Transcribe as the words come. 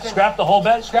Scrap the whole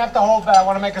bet? Scrap the whole bet. I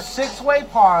want to make a 6-way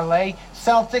parlay.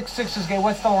 Celtics, Sixers game.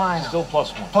 What's the line? Still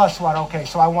 +1. +1, okay.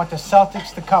 So I want the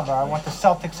Celtics to cover. I want the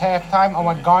Celtics halftime. I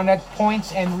want Garnett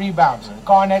points and rebounds.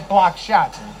 Garnett block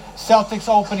shots. Celtics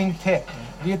opening tip.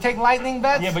 Do you take lightning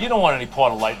bets? Yeah, but you don't want any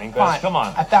part of lightning bets. Fine. Come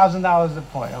on. $1,000 a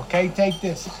point, okay? Take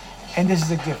this. And this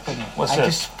is a gift for you. What's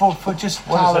this? this? For just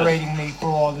tolerating me for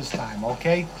all this time,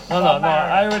 okay? No.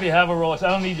 I already have a Rolex. I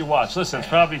don't need your watch. Listen, it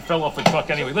probably fell off a truck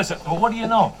anyway. Listen, well, what do you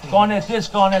know? Garnett this,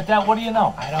 Garnett that. What do you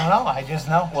know? I don't know. I just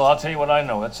know. Well, I'll tell you what I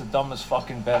know. That's the dumbest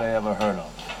fucking bet I ever heard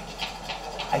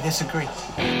of. I disagree.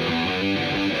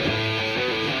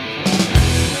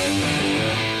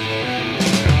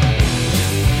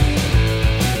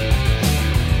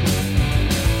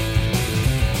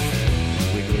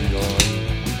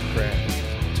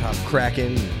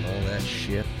 Cracking and all that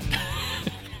shit.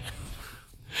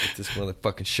 Get this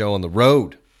motherfucking show on the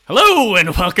road. Hello and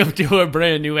welcome to a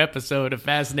brand new episode of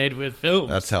Fascinated with Films.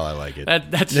 That's how I like it.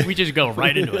 That's we just go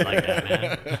right into it like that,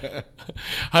 man.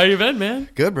 How you been, man?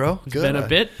 Good, bro. Good. Been a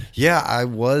bit? Yeah, I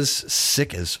was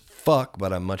sick as fuck,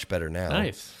 but I'm much better now.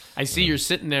 Nice. I see you're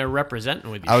sitting there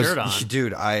representing with your shirt on.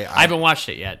 Dude, I haven't watched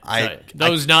it yet.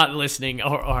 Those not listening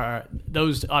or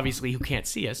those obviously who can't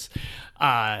see us,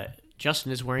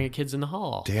 Justin is wearing a Kids in the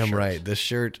Hall Damn shirt. right. This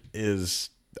shirt is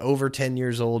over 10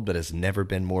 years old, but has never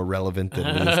been more relevant than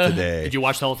it is today. Did you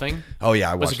watch the whole thing? Oh,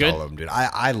 yeah. I Was it watched good? all of them, dude.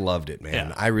 I loved it, man.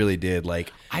 Yeah. I really did.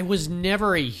 Like, I was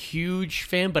never a huge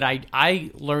fan, but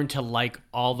I learned to like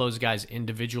all those guys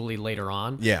individually later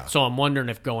on. Yeah. So I'm wondering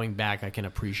if going back I can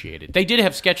appreciate it. They did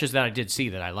have sketches that I did see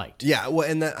that I liked. yeah, well,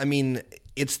 and that, I mean,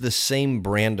 it's the same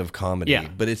brand of comedy, Yeah.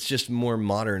 but it's just more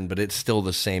modern, but it's still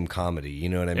the same comedy. You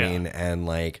know what I Yeah. mean? And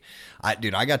like, I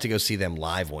got to go see them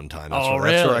live one time. That's, Oh, that's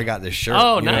where really? I got this shirt.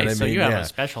 Oh, you know nice. what I So mean? you have Yeah. a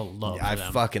special love for I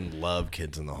them. fucking love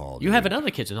Kids in the Hall. You dude. have another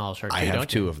Kids in the Hall shirt too, I have don't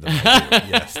two you? of them. I do.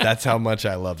 Yes, that's how much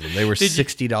I love them. They were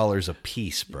 $60 a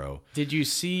piece, bro. Did you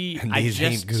see? And I these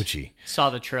just ain't Gucci. saw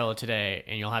the trailer today,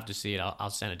 and you'll have to see it. I'll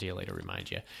send it to you later. Remind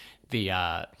you. The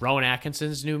Rowan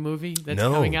Atkinson's new movie that's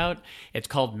No. coming out. It's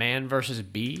called Man vs.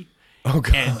 Bee. Oh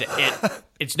god. And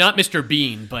it's not Mr.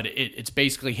 Bean, but it's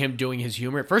basically him doing his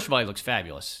humor. First of all, he looks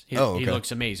fabulous. He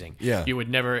looks amazing. Yeah. You would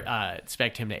never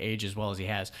expect him to age as well as he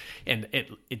has. And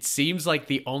it seems like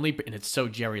the only, and it's so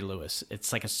Jerry Lewis.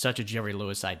 It's like such a Jerry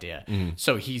Lewis idea.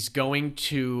 So he's going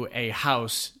to a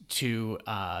house to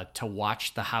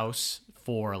watch the house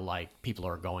for like people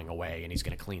are going away, and he's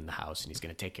going to clean the house and he's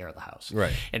going to take care of the house.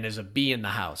 Right. And there's a bee in the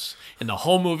house, and the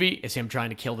whole movie is him trying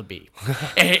to kill the bee,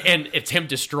 and it's him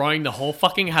destroying the whole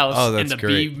fucking house, Oh, that's and the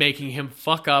great. bee making him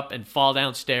fuck up and fall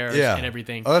downstairs Yeah. and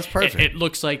everything. Oh, that's perfect. It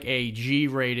looks like a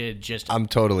G-rated. Just I'm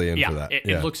totally in for yeah, that.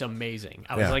 it looks amazing.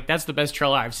 I was Yeah. like, that's the best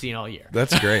trailer I've seen all year.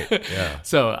 That's great. Yeah.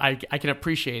 So I can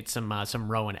appreciate some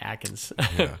Rowan Atkins.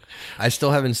 Yeah. I still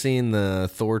haven't seen the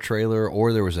Thor trailer,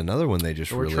 or there was another one they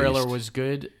just Thor released. trailer was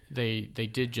good. They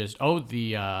did just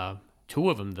the two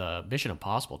of them. The Mission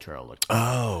Impossible trailer looked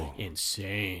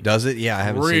insane. Does it? Yeah, I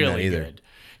haven't seen that Really either. good.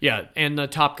 Yeah, and the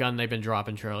Top Gun they've been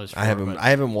dropping trailers for. I haven't. but- I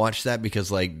haven't watched that because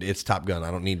like it's Top Gun.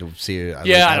 I don't need to see it.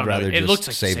 yeah, I I'd don't know. rather It just looks like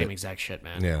the save same it. exact shit,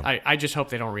 man. Yeah. I just hope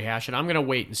they don't rehash it. I'm gonna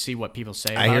wait and see what people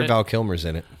say. I about hear it. Val Kilmer's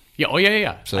in it. Yeah. Oh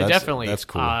yeah. So I that's- definitely. that's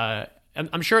cool.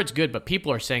 I'm sure it's good, but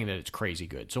people are saying that it's crazy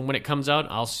good. So when it comes out,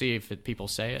 I'll see if people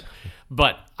say it.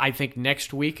 But I think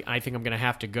next week, I think I'm going to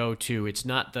have to go to. It's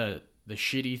not the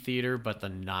shitty theater, but the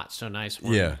not so nice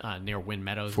one near Wynn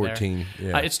Meadows. 14, There.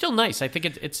 yeah. It's still nice. I think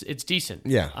it's decent.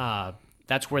 Yeah.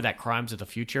 That's where that Crimes of the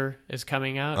Future is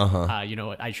coming out. You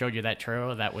know, I showed you that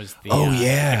trailer. That was the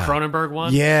yeah. the Cronenberg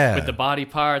one. Yeah. With the body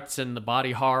parts and the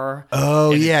body horror.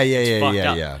 Oh, And yeah, it's yeah, fucked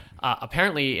yeah, up. yeah.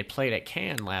 Apparently, it played at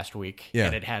Cannes last week, Yeah.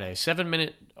 and it had a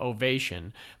 7-minute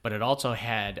ovation, but it also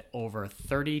had over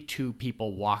 32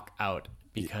 people walk out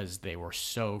because they were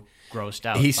so grossed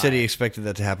out. He said by he it. expected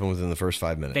that to happen within the first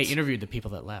 5 minutes. They interviewed the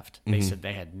people that left. They said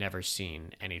they had never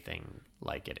seen anything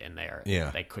like it in there.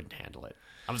 Yeah. They couldn't handle it.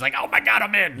 I was like, oh my God,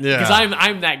 I'm in. Yeah. Because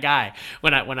I'm that guy.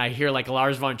 When I hear like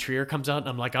Lars von Trier comes out,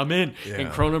 I'm like, I'm in. Yeah. And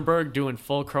Cronenberg doing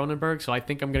full Cronenberg. So I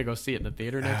think I'm going to go see it in the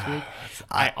theater next week.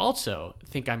 I also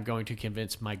think I'm going to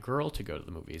convince my girl to go to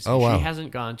the movies. Oh, wow. She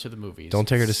hasn't gone to the movies. Don't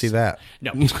take her to see that.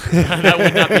 No, that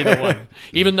would not be the one.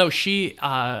 Even though she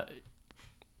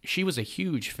was a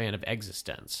huge fan of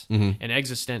Existence, and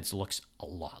Existence looks a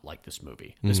lot like this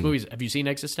movie. This movie's. Have you seen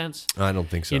Existence? I don't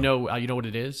think so. You know what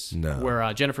it is? No.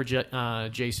 Where Jennifer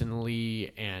Jason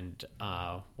Leigh and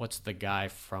what's the guy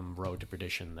from Road to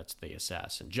Perdition? That's the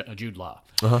assassin, Jude Law.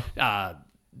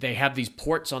 They have these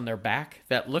ports on their back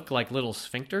that look like little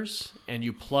sphincters, and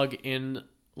you plug in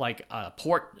like a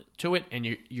port to it,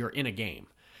 and you're in a game.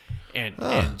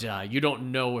 and you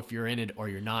don't know if you're in it or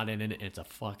you're not in it. It's a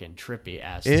fucking trippy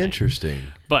ass thing. Interesting.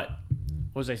 But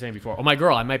what was I saying before? Oh, my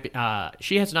girl, I might be.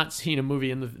 She has not seen a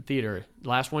movie in the theater. The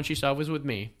last one she saw was with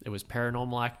me. It was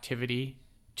Paranormal Activity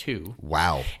 2.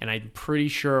 Wow. And I'm pretty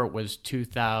sure it was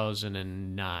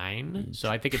 2009. So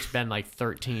I think it's been like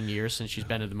 13 years since she's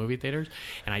been to the movie theaters.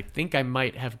 And I think I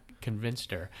might have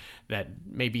convinced her that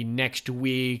maybe next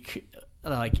week,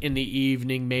 like in the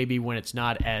evening, maybe when it's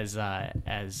not as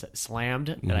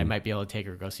slammed, that I might be able to take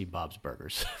her to go see Bob's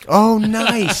Burgers. Oh,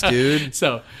 nice, dude.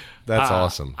 So That's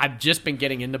awesome. I've just been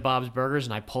getting into Bob's Burgers,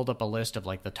 and I pulled up a list of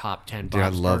like the top 10 Dude, I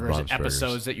Bob's love Burgers Bob's episodes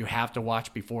Burgers. that you have to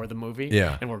watch before the movie.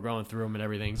 Yeah. And we're going through them and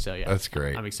everything. So yeah, That's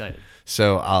great. I'm excited.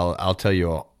 So I'll tell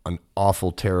you an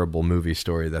awful, terrible movie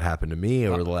story that happened to me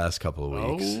over the last couple of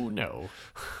weeks. Oh no,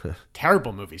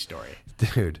 terrible movie story.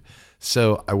 Dude.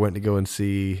 So I went to go and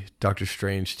see Doctor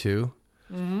Strange 2.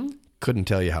 Mm-hmm. Couldn't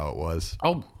tell you how it was.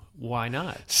 Oh, why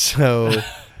not? So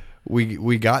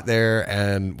we got there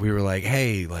and we were like,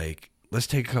 hey, like, let's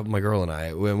take a couple, my girl and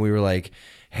I, when we were like,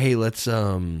 hey, let's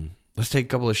take a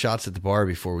couple of shots at the bar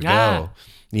before we go,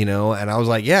 you know? And I was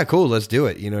like, yeah, cool, let's do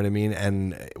it. You know what I mean?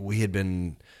 And we had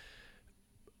been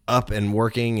up and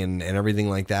working and everything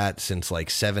like that since like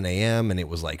 7 a.m. and it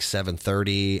was like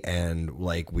 7:30 and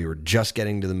like we were just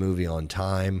getting to the movie on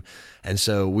time. And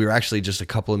so we were actually just a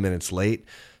couple of minutes late.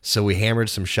 So we hammered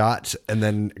some shots and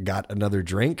then got another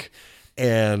drink.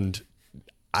 And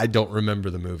I don't remember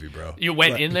the movie, bro. You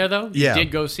went in there though? Yeah. You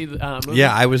did go see the movie?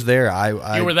 Yeah, I was there.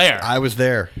 You were there? I was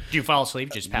there. Did you fall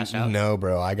asleep? Just pass out? No,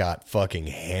 bro. I got fucking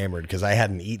hammered because I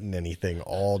hadn't eaten anything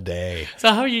all day.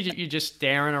 So how are you just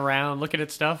staring around looking at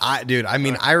stuff? I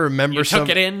remember You took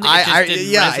it in, it it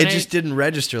resonate? just didn't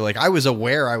register. Like I was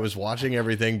aware I was watching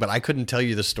everything, but I couldn't tell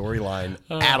you the storyline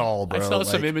at all, bro. I saw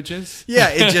some Like, images. yeah,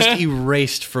 it just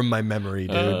erased from my memory,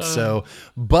 dude. So,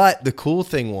 but the cool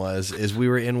thing is we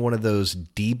were in one of those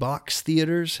D-Box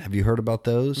theaters. Have you heard about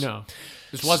those? No.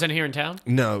 This wasn't here in town?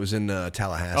 No, it was in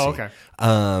Tallahassee. Oh, okay.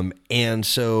 And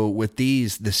so with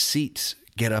these, the seats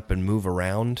get up and move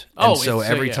around. Oh, and so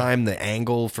every yeah. time the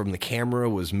angle from the camera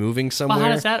was moving Well,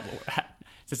 somewhere. how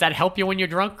does that help you when you're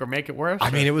drunk or make it worse? I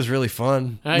mean, it was really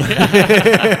fun. That's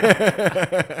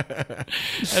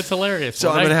hilarious. So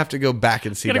Well, I'm going to have to go back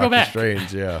and see Gotta go Doctor back.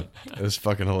 Strange. Yeah. It was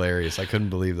fucking hilarious. I couldn't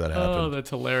believe that happened. Oh, that's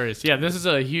hilarious. Yeah, this is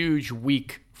a huge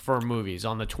week for movies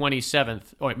on the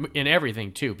 27th, in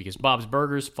everything too, because Bob's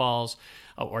Burgers falls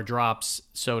or drops,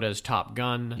 so does Top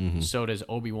Gun, Mm-hmm. so does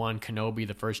Obi-Wan Kenobi,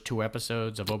 the first 2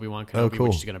 episodes of Obi-Wan Kenobi, cool.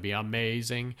 which is going to be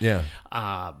amazing. Yeah.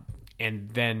 And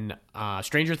then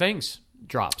Stranger Things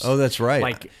drops. Oh, that's right.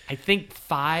 Like I think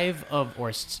 5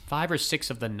 or 6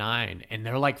 of the 9, and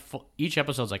they're like each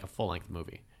episode's like a full-length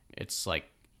movie. It's like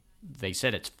they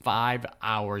said it's 5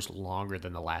 hours longer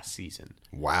than the last season.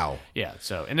 Wow. Yeah.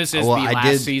 So, and this is Well, the I last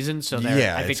did- season, so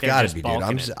yeah, I think it's they're got to just be, dude.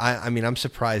 bulking it. I mean, I'm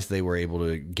surprised they were able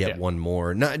to get Yeah. one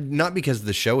more. Not because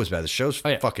the show was bad. The show's Oh,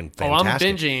 yeah. fucking Oh, I'm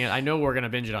fantastic. binging it. I know we're gonna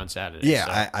binge it on Saturday.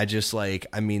 Yeah, so. I just like.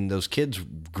 I mean, those kids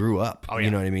grew up. Oh, yeah.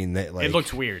 You know what I mean? They, like, It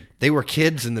looks weird. They were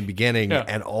kids in the beginning, Yeah.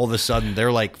 and all of a sudden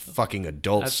they're like fucking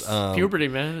adults. That's puberty,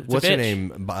 man. It's a What's her bitch.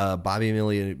 name? Bobby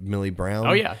Millie Brown.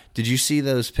 Oh, yeah. Did you see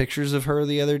those pictures of her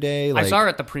the other day? I saw her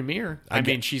at the premiere. I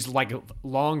mean, she's like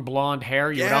long blonde hair.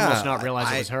 You would almost not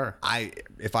realize it was her.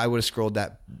 If I would have scrolled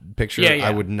that picture, Yeah, yeah.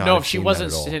 I would not. No, have if she seen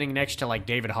wasn't that at all. sitting next to like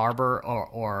David Harbour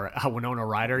or Winona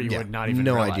Ryder, you Yeah, would not even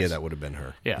no realize. idea that would have been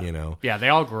her. Yeah, you know. Yeah, they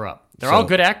all grew up. They're So- all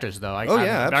good actors, though. Oh,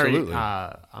 yeah, absolutely.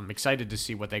 I'm excited to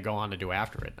see what they go on to do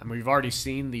after it. I mean, we've already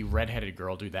seen the redheaded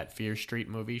girl do that Fear Street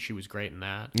movie. She was great in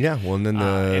that. Yeah, well, and then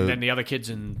and then the other kids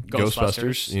in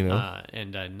Ghostbusters, Ghostbusters, you know.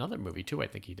 and another movie too. I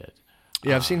think he did.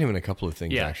 yeah, I've seen him in a couple of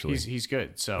things Yeah, actually. he's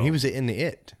good. So He was in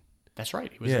It. That's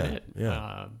right. He was Yeah, in it.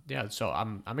 yeah. Yeah. So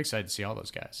I'm excited to see all those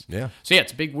guys. Yeah. So yeah,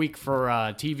 it's a big week for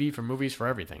TV, for movies, for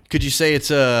everything. Could you say it's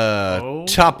a Oh.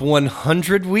 top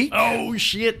 100 week? Oh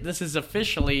shit! This is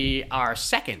officially our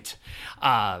second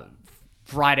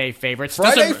Friday favorites.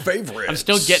 Friday Doesn't- favorites. I'm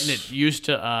still getting it used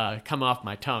to come off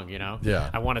my tongue. You know. Yeah.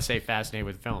 I want to say Fascinated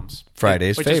with Films.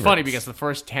 Friday's which is funny favorites. because the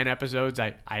first 10 episodes,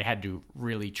 I had to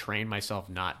really train myself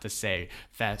not to say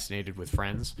Fascinated with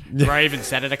Friends. Where I even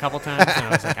said it a couple times, and I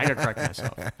was like, I gotta correct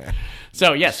myself.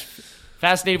 So yes.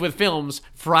 Fascinated with Films,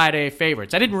 Friday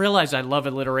favorites. I didn't realize I love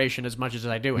alliteration as much as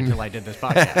I do until I did this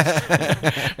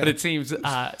podcast. But it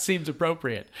seems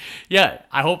appropriate. Yeah,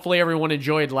 hopefully everyone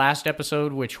enjoyed last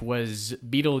episode, which was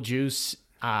Beetlejuice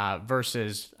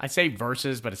versus, I say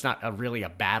versus, but it's not really a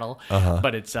battle,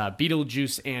 but it's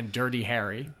Beetlejuice and Dirty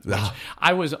Harry. Which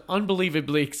I was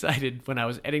unbelievably excited when I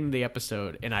was editing the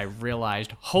episode, and I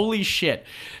realized, holy shit,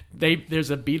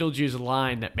 there's a Beetlejuice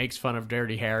line that makes fun of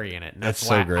Dirty Harry in it, and that's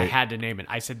so why great. I had to name it.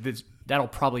 I said, that'll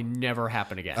probably never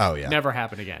happen again. Oh, yeah. Never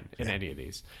happen again in any of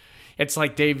these. It's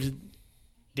like Dave's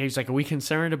like, are we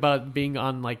concerned about being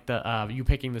on like the you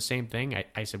picking the same thing?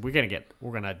 I said we're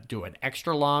gonna do an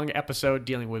extra long episode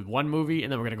dealing with one movie,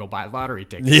 and then we're gonna go buy lottery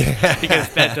tickets. Yeah.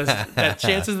 Because that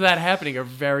chances of that happening are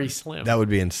very slim. That would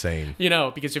be insane.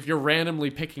 Because if you're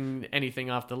randomly picking anything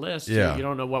off the list, Yeah. you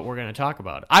don't know what we're gonna talk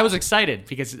about. I was excited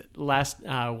because last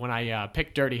when I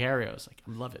picked Dirty Harry, I was like,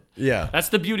 I love it. Yeah. That's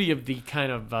the beauty of the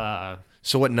kind of.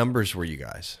 So what numbers were you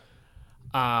guys?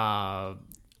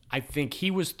 I think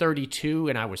he was 32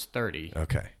 and I was 30.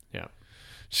 Okay. Yeah.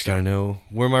 Just gotta know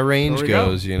where my range There we go.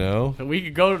 goes, you know? So we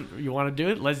could go. You want to do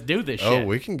it? Let's do this shit. Oh,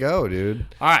 we can go, dude.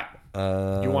 All right.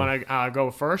 You want to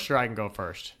go first, or I can go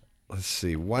first? Let's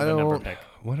see. a number pick.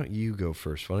 Why don't you go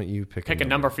first? Why don't you pick Pick a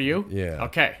number for you? Yeah.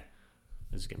 Okay.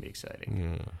 This is going to be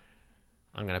exciting.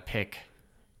 I'm going to pick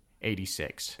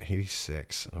 86.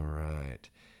 86. All right.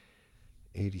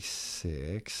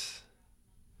 86.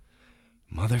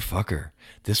 Motherfucker.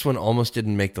 This one almost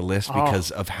didn't make the list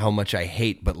because of how much I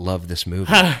hate but love this movie.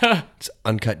 It's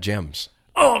Uncut Gems.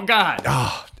 Oh, God.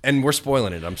 Oh, and we're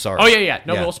spoiling it. I'm sorry. Oh, yeah.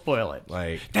 No, we'll spoil it.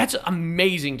 Like, That's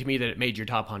amazing to me that it made your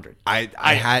top 100.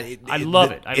 I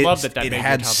love it. I love that made it your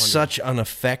had top 100. such an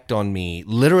effect on me,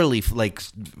 literally, like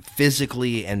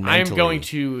physically and mentally. I'm going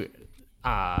to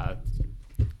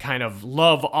kind of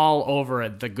love all over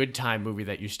the Good Time movie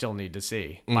that you still need to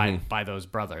see by those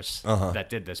brothers that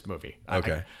did this movie.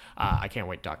 Okay. I can't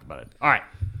wait to talk about it. All right.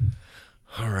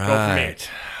 All Go for me. right.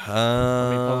 Let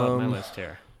me pull up my list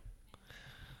here.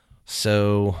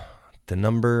 So the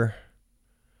number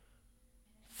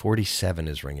 47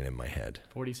 is ringing in my head.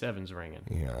 47's ringing.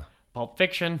 Yeah. Pulp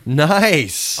Fiction.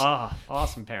 Nice.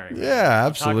 Awesome pairing. Yeah, Talk about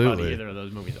absolutely. either of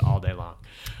those movies all day long.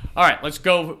 All right, let's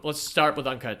go. Let's start with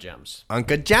Uncut Gems.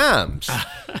 Uncut Gems.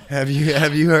 Have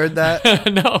you heard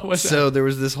that? No, what's So there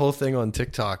was this whole thing on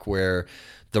TikTok where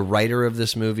the writer of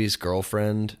this movie's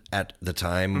girlfriend at the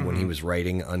time when he was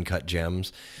writing Uncut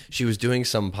Gems, she was doing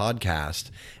some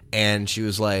podcast and she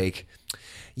was like,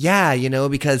 yeah,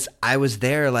 because I was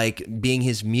there like being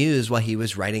his muse while he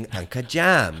was writing Uncut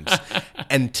Gems.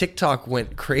 And TikTok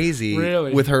went crazy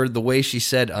Really? with her, the way she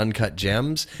said Uncut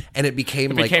Gems. And it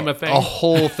became became a thing. a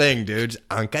whole thing, dude.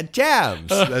 Uncut Gems.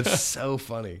 That's so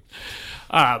funny.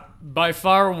 By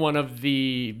far one of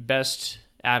the best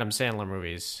Adam Sandler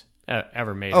movies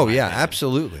ever made. Oh, in my yeah, opinion.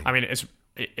 absolutely. I mean,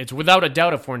 it's without a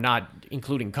doubt if we're not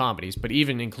including comedies, but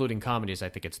even including comedies, I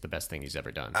think it's the best thing he's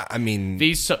ever done. I mean,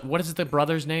 What is the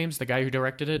brothers' names? The guy who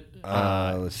directed it.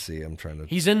 let's see. I'm trying to.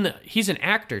 He's an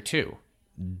actor too.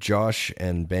 Josh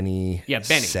and Benny. Yeah,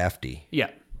 Benny. Safdie. Yeah,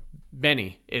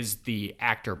 Benny is the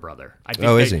actor brother. I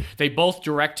think Is he? They both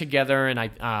direct together, and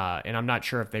I'm not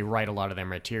sure if they write a lot of their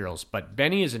materials. But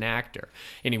Benny is an actor,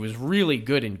 and he was really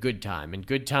good in Good Time. And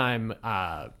Good Time.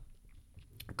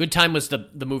 Good Time was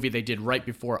the movie they did right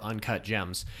before Uncut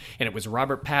Gems, and it was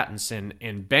Robert Pattinson,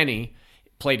 and Benny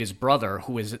played his brother,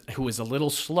 who is a little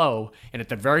slow. And at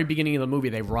the very beginning of the movie,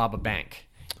 they rob a bank,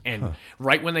 and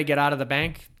right when they get out of the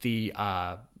bank, the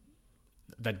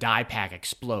dye pack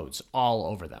explodes all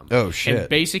over them. Oh, shit. And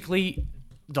basically,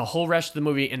 the whole rest of the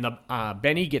movie, and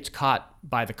Benny gets caught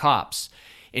by the cops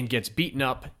and gets beaten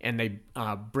up, and they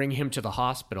bring him to the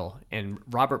hospital, and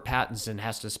Robert Pattinson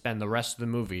has to spend the rest of the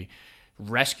movie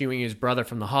rescuing his brother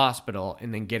from the hospital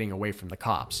and then getting away from the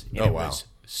cops. And it was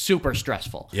super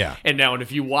stressful. Yeah. And now,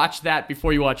 if you watch that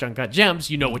before you watch Uncut Gems,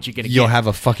 you know what you're going to get. You'll have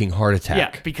a fucking heart attack.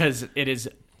 Yeah, because it is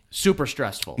super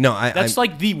stressful. No, that's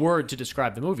like the word to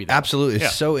describe the movie, though. Absolutely.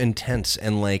 It's so intense.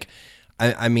 And like,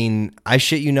 I mean, I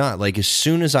shit you not. Like, as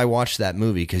soon as I watched that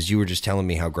movie, because you were just telling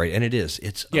me how great, and it is.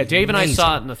 It's Dave and I amazing.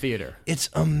 saw it in the theater. It's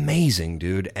amazing,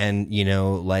 dude. And,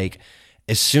 like,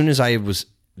 as soon as I was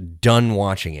done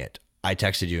watching it, I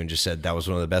texted you and just said that was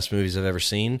one of the best movies I've ever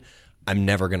seen. I'm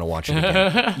never going to watch it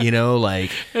again. Like...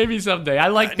 Maybe someday. I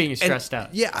like being stressed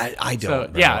out. Yeah, I don't.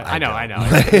 So, bro. yeah, I know.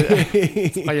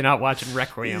 That's why you're not watching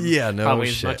Requiem. Yeah, no probably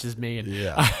shit. as much as me. And,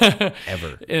 Yeah,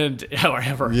 ever. Or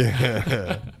ever.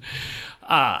 Yeah.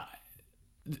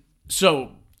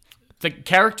 So the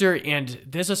character, and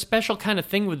there's a special kind of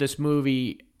thing with this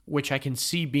movie, which I can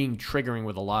see being triggering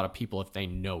with a lot of people if they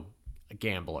know a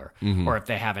gambler or if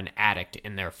they have an addict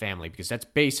in their family, because that's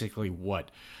basically what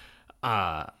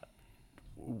Adam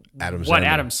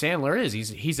Sandler is.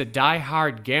 He's a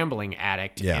diehard gambling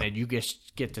addict, Yeah. and you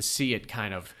just get to see it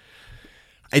kind of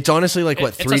It's honestly like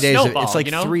what, It's 3 a days? snowball, It's like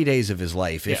you know? 3 days of his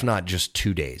life, if Yeah. not just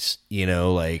 2 days. You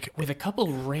know, like with a couple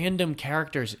random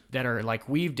characters that are like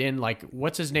weaved in, like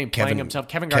what's his name Kevin- playing himself,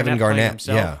 Kevin Kevin Garnett playing Garnett,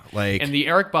 himself, yeah, like- and the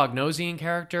Eric Bogosian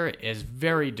character is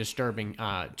very disturbing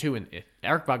too. And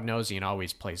Eric Bogosian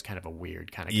always plays kind of a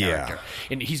weird kind of Yeah. character,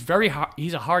 and he's very hard.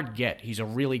 He's a hard get. He's a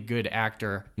really good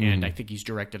actor, Mm-hmm. and I think he's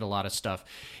directed a lot of stuff.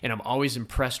 And I'm always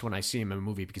impressed when I see him in a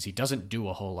movie because he doesn't do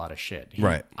a whole lot of shit.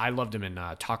 Right. I loved him in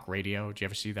Talk Radio. Did you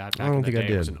ever see that? Back don't in the think I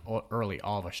day? It was did. an early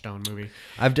Oliver Stone movie.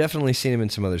 I've definitely seen him in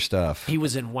some other stuff. He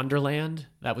was in Wonderland.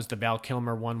 That was the Val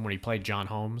Kilmer one where he played John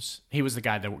Holmes. He was the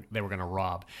guy that they were going to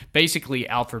rob. Basically,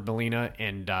 Alfred Molina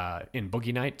and in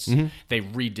Boogie Nights, they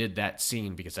redid that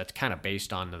scene because that's kind of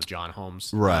based on the John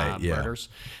Holmes murders.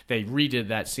 They redid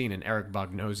that scene, and Eric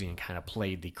Bogosian kind of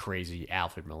played the crazy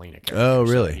Alfred Molina character. Oh,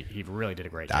 So really? he really did a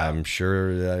great job. I'm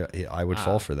sure that I would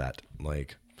fall for that.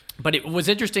 Like, But it was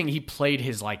interesting. He played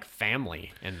his like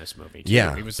family in this movie. Too.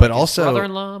 yeah, he was but like, his also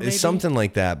brother-in-law. Maybe? it's something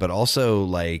like that. But also,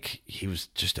 like, he was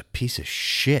just a piece of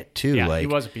shit too. Yeah, like, he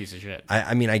was a piece of shit.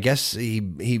 I mean, I guess he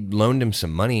loaned him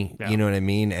some money. Yeah. You know what I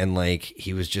mean? And like,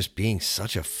 he was just being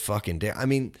such a fucking dick. I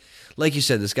mean, like you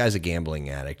said, this guy's a gambling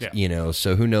addict. Yeah. You know,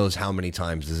 so who knows how many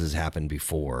times this has happened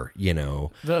before? You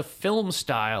know, The film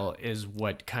style is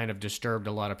what kind of disturbed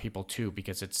a lot of people too,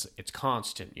 because it's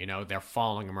constant. You know, they're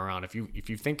following him around. If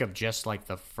you think of just like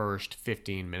the first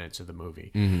 15 minutes of the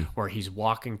movie, where he's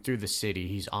walking through the city,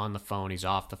 he's on the phone, he's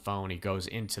off the phone, he goes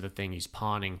into the thing, he's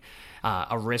pawning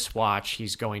a wristwatch,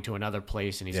 he's going to another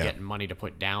place, and he's Yeah. getting money to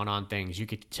put down on things. You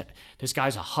could this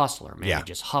guy's a hustler, man. Yeah. He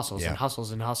just hustles Yeah. and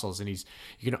hustles and hustles, and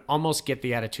you can almost get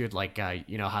the attitude like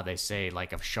you know how they say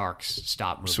like if sharks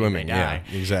stop moving, Swimming, they die.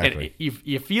 yeah, exactly. And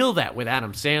you feel that with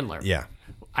Adam Sandler. yeah.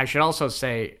 I should also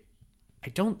say, I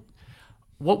don't.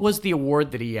 What was the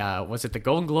award that he was it the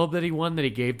Golden Globe that he won that he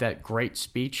gave that great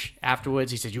speech afterwards?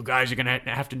 He said, "You guys are gonna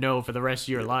have to know for the rest of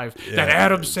your life that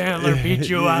Adam Sandler beat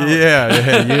you out."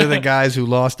 Yeah, you're the guys who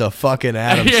lost a fucking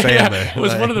Adam Sandler. It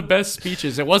was Like- one of the best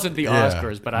speeches. It wasn't the Yeah.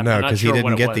 Oscars, but I'm No, not 'cause he sure didn't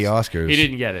what it get was. the Oscars. He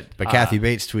didn't get it. But Kathy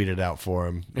Bates tweeted out for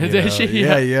him. you Did know? she?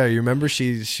 Yeah, Yeah. You remember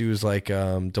she was like,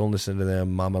 "Don't listen to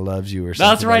them. Mama loves you," or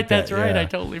something. That's right. like that. That's right. Yeah. I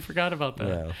totally forgot about that.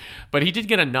 Yeah. But he did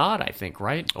get a nod, I think,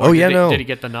 right? Oh, yeah, did no. Did he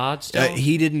get the nod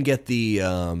still? He didn't get the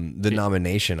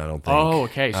nomination. I don't think. Oh,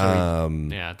 okay. So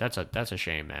yeah, that's a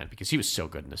shame, man, because he was so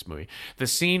good in this movie. The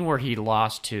scene where he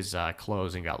lost his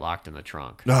clothes and got locked in the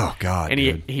trunk, Oh God, and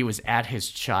dude. he was at his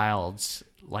child's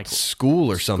like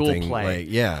School or something. play, Like,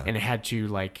 yeah. and had to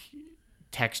like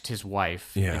text his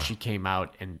wife, Yeah. and she came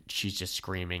out and she's just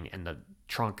screaming, and the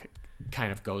trunk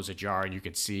kind of goes ajar, and you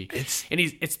could see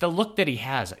it's the look that he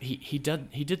has. He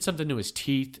did something to his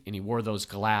teeth, and he wore those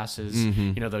glasses,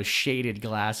 you know, those shaded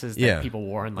glasses that Mm-hmm. Yeah. people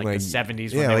wore in like the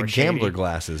 70s when Yeah, they like were gambler shady.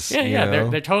 glasses. Yeah, you yeah, know?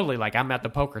 they're totally like I'm at the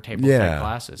poker table yeah, type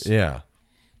glasses. Yeah.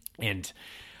 And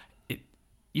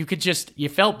you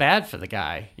felt bad for the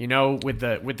guy, you know, with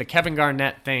the Kevin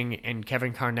Garnett thing, and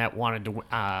Kevin Garnett wanted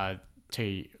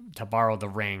to borrow the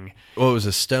ring. Well, it was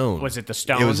a stone. Was it the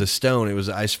stone? It was a stone. It was,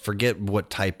 I forget what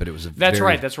type, but it was a That's very,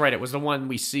 right. That's right. It was the one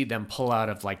we see them pull out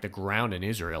of like the ground in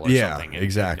Israel or Yeah, something. And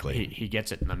exactly. He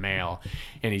gets it in the mail,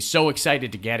 and he's so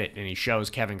excited to get it, and he shows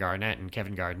Kevin Garnett, and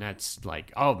Kevin Garnett's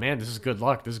like, "Oh man, this is good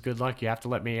luck. This is good luck. You have to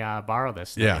let me borrow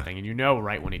this." And Yeah. everything. And you know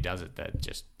right when he does it that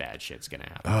just bad shit's gonna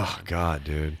happen. Oh God,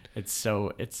 dude.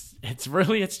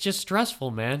 It's just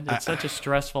stressful, man. It's such a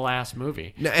stressful ass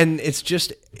movie. No, and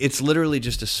it's literally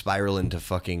just a spiral into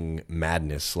fucking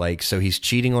madness. Like, so he's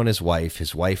cheating on his wife.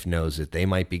 His wife knows it. They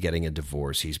might be getting a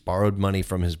divorce. He's borrowed money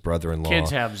from his brother-in-law. Kids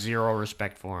have zero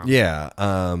respect for him. Yeah,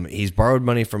 he's borrowed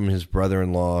money from his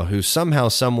brother-in-law, who somehow,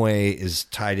 some way, is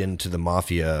tied into the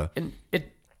mafia. And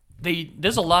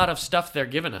there's a lot of stuff they're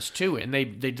giving us too, and they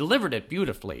delivered it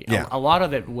beautifully. Yeah. A lot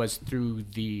of it was through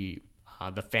the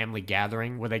family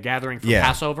gathering. Were they gathering for Yeah,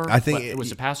 Passover? I think it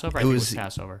was Passover. I think it was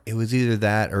Passover. It was either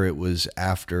that or it was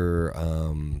after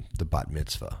the bat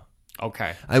mitzvah.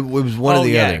 Okay. It was one or the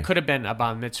yeah, other. it could have been a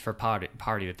bar mitzvah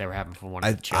party that they were having for one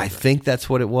of the children. I think that's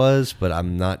what it was, but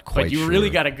I'm not quite But you sure. really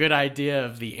got a good idea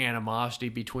of the animosity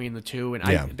between the two, and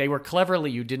Yeah. they were cleverly.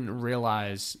 You didn't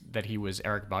realize that he was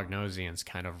Eric Bogosian's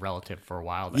kind of relative for a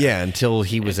while there. Yeah, until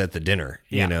he was at the dinner.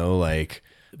 Yeah. You know, like.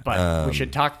 But we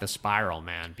should talk the spiral,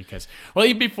 man, because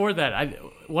even before that,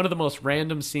 one of the most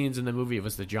random scenes in the movie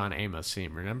was the John Amos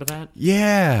scene. Remember that?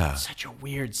 Yeah. Such a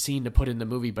weird scene to put in the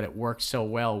movie, but it works so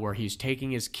well. Where he's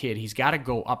taking his kid, he's got to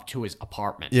go up to his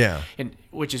apartment, Yeah. and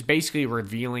which is basically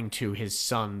revealing to his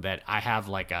son that I have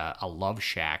like a love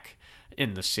shack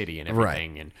in the city and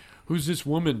everything. And who's this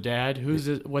woman, Dad? Who's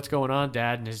this? What's going on,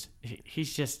 Dad? And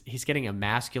he's getting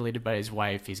emasculated by his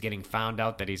wife. He's getting found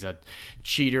out that he's a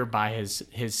cheater by his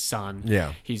son.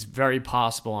 Yeah. He's very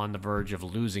possible on the verge of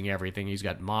losing everything. He's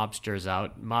got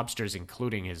mobsters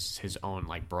including his own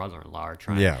like brother-in-law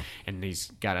trying. Yeah. And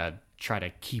he's got to try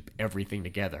to keep everything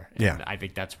together. And Yeah. I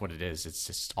think that's what it is. It's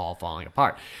just all falling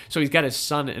apart. So he's got his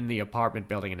son in the apartment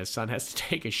building, and his son has to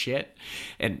take a shit,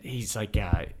 and he's like,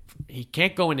 he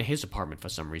can't go into his apartment for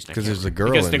some reason. 'Cause there's a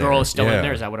girl Because in the girl there. is still Yeah. in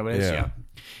there. Is that what it is? Yeah. Yeah.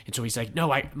 And so he's like,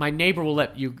 no, my neighbor will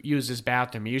let you use his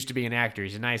bathroom. He used to be an actor.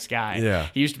 He's a nice guy. Yeah.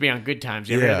 He used to be on Good Times.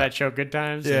 You ever Yeah. heard that show, Good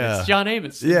Times? And Yeah. it's John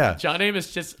Amos. Yeah. John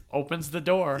Amos just opens the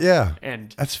door. Yeah.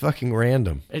 And That's fucking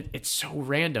random. it's so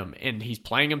random, and he's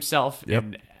playing himself. Yep.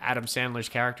 And Adam Sandler's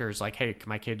character is like, "Hey, can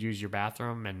my kid use your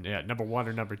bathroom?" And number 1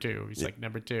 or number 2? He's like,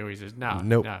 "Number 2." He says, "No,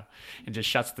 Nope. no," and just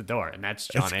shuts the door. And that's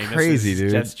John That's Amos. crazy,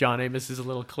 dude. That's John Amos's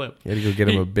little clip. You had to go get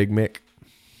him a Big Mick.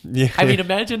 Yeah. I mean,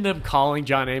 imagine them calling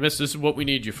John Amos. This is what we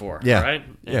need you for. Yeah. Right.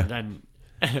 And Yeah. then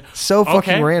So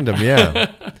fucking Okay. random,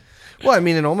 yeah. Well, I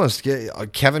mean, it almost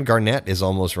Kevin Garnett is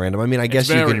almost random. I mean, I guess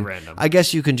you very can. random. I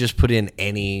guess you can just put in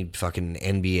any fucking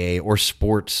NBA or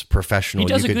sports professional. he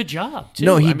does You a could- good job too.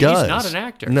 No, he I mean, does. He's not an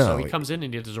actor. No. So he comes in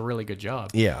and he does a really good job.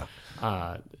 Yeah,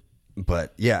 Uh,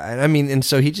 but yeah, and I mean, and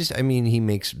so he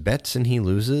makes bets and he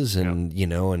loses, and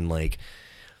and like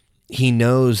he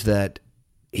knows that.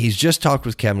 He's just talked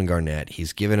with Kevin Garnett.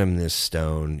 He's given him this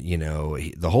stone.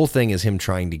 The whole thing is him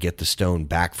trying to get the stone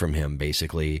back from him,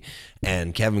 basically.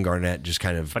 And Kevin Garnett just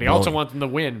kind of. but he also wants him to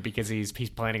win because he's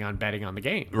planning on betting on the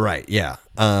game. Right. Yeah.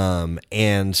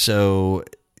 And so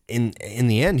in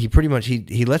the end, he pretty much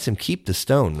he lets him keep the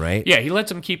stone. Right. Yeah, he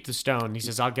lets him keep the stone. He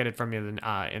says, "I'll get it from you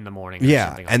in the morning." Or Yeah.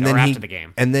 something like And that, then or he after the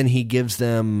game. and then he gives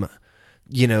them,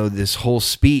 this whole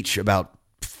speech about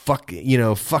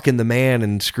fucking the man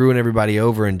and screwing everybody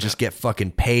over and just get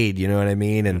fucking paid. You know what I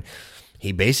mean? And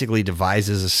he basically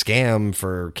devises a scam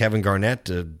for Kevin Garnett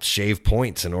to shave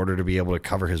points in order to be able to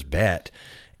cover his bet.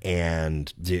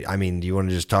 And do you want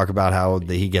to just talk about how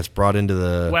he gets brought into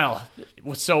the? Well,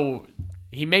 so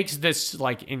he makes this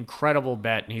like incredible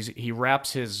bet, and he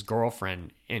wraps his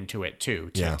girlfriend into it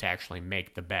too to actually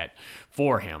make the bet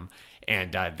for him.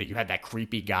 And that you had that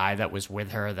creepy guy that was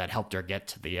with her that helped her get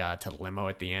to the limo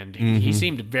at the end. He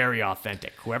seemed very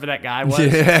authentic. Whoever that guy was,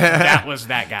 that was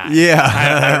that guy. Yeah.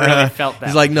 I really felt that.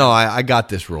 He's like, no, I got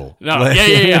this role. No,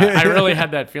 yeah. I really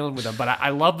had that feeling with him. But I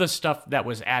love the stuff that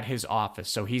was at his office.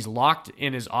 So he's locked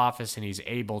in his office, and he's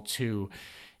able to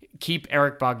keep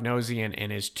Eric Bogosian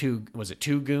and his two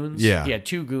goons? Yeah. He had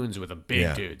 2 goons with him, big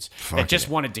Yeah. dudes, Fuck that just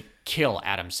yeah. wanted to kill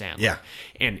Adam Sandler. Yeah.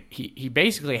 And he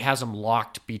basically has them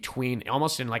locked between,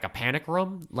 almost in like a panic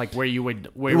room, like where you would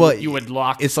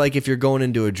lock. It's like if you're going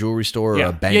into a jewelry store or Yeah.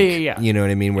 a bank. Yeah. You know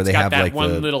what I mean? Where they got have that like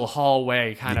one little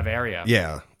hallway kind of area.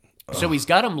 Yeah. So he's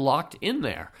got him locked in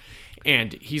there.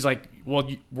 And he's like, well,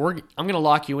 I'm going to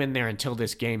lock you in there until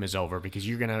this game is over because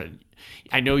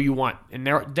I know you want, and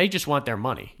they just want their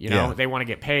money. Yeah. They want to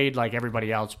get paid like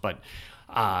everybody else. But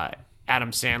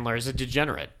Adam Sandler is a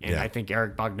degenerate. And Yeah. I think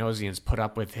Eric Bogosian's put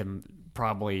up with him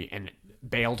probably and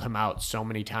bailed him out so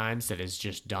many times that is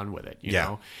just done with it, you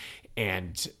know?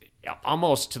 And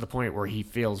almost to the point where he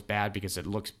feels bad because it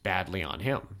looks badly on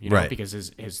him, Right. because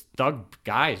his thug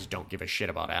guys don't give a shit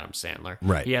about Adam Sandler.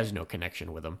 Right. He has no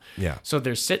connection with him. Yeah. So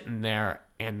they're sitting there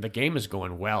and the game is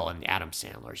going well and Adam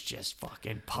Sandler's just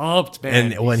fucking pumped,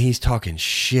 man. And when he's talking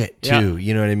shit too,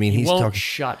 you know what I mean? He's won't talking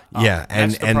shut up. Yeah,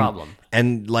 and That's the problem.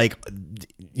 And like,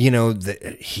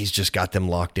 he's just got them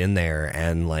locked in there,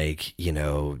 and like,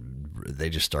 they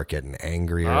just start getting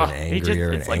angrier and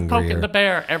angrier it's and like angrier. poking the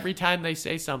bear every time they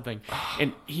say something.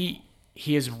 And he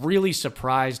is really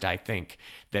surprised, I think,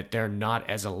 that they're not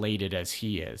as elated as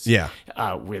he is. Yeah.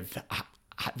 With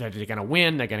that they're gonna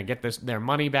win, they're gonna get their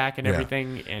money back and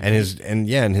everything.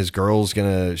 And his girl's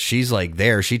she's like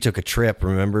there. She took a trip,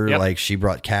 remember? Yep. Like she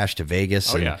brought cash to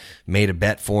Vegas and yeah. made a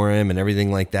bet for him and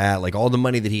everything like that. Like all the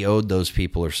money that he owed those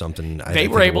people or something. they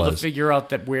were able to figure out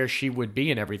that where she would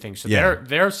be and everything. So Yeah.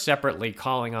 they're separately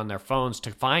calling on their phones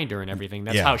to find her and everything.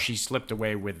 That's Yeah. how she slipped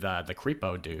away with the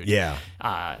creepo dude. Yeah.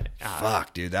 Uh,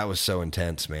 Fuck, dude, that was so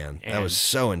intense, man. That was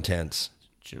so intense.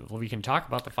 well, we can talk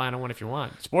about the final one if you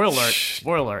want. Spoiler alert.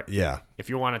 Spoiler alert. Yeah. If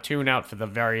you want to tune out for the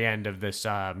very end of this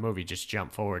movie, just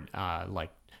jump forward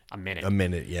like a minute. A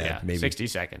minute, yeah, maybe 60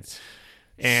 seconds.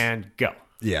 And go.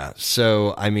 Yeah.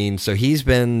 So, so he's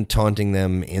been taunting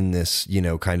them in this,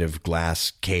 kind of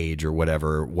glass cage or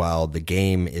whatever while the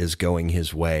game is going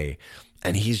his way.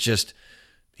 And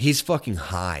he's fucking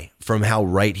high from how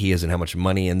right he is and how much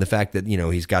money and the fact that,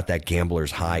 he's got that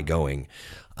gambler's high going.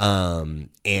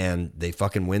 And they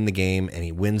fucking win the game, and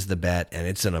he wins the bet, and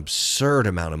it's an absurd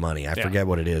amount of money. I forget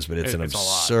what it is, but it's an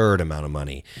absurd amount of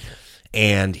money.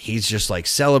 And he's just like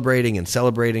celebrating,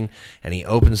 and he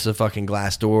opens the fucking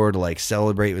glass door to like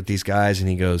celebrate with these guys, and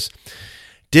he goes,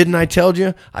 "Didn't I tell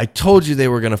you? I told you they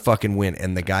were gonna fucking win."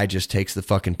 And the guy just takes the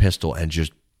fucking pistol and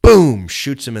just boom,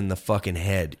 shoots him in the fucking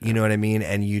head. You know what I mean?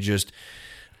 And you just,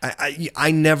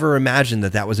 I never imagined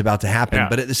that was about to happen,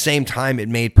 but at the same time, it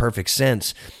made perfect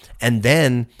sense. And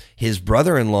then his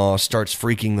brother-in-law starts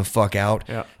freaking the fuck out.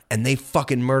 Yeah. And they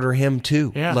fucking murder him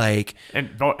too. Yeah. Like,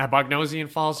 and Bogosian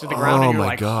falls to the ground, and you're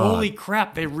like, "Holy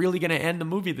crap! They're really gonna end the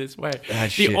movie this way."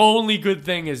 The only good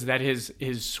thing is that his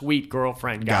sweet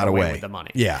girlfriend got away with the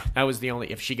money. Yeah, that was the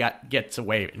only. If she gets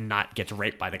away and not gets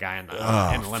raped by the guy in the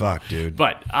limo. Fuck, dude.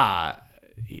 But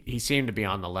he seemed to be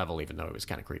on the level, even though it was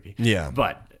kind of creepy. Yeah,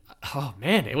 but. Oh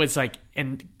man, it was like,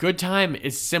 and Good Time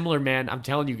is similar, man. I'm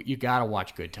telling you, you gotta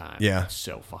watch Good Time. Yeah, it's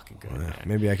so fucking good, man.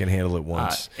 Maybe I can handle it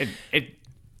once.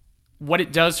 What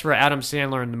it does for Adam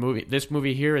Sandler in the movie, this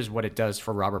movie here, is what it does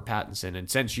for Robert Pattinson.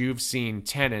 And since you've seen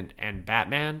Tenet and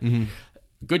Batman,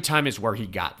 Good Time is where he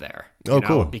got there.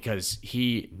 Cool. Because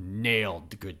he nailed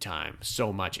the Good Time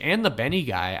so much. And the Benny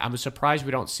guy, I'm surprised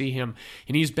we don't see him.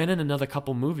 And he's been in another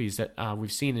couple movies that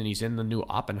we've seen, and he's in the new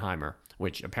Oppenheimer,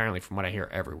 which apparently, from what I hear,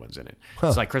 everyone's in it.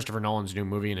 It's like Christopher Nolan's new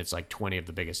movie, and it's like 20 of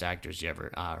the biggest actors you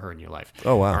ever heard in your life.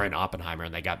 Oh, wow. Are in Oppenheimer,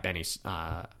 and they got Benny's,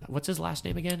 what's his last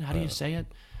name again? How do you say it?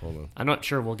 Hold on. I'm not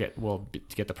sure we'll get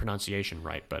the pronunciation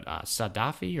right, but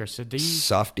Sadafi or Sadi?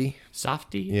 Softy.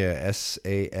 Softy? Yeah,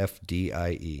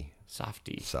 Safdie.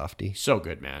 Softy. So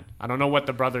good, man. I don't know what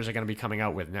the brothers are going to be coming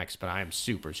out with next, but I am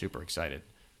super, super excited.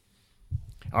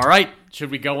 All right, should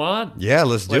we go on? Yeah,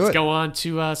 let's do it. Let's go on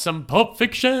to some Pulp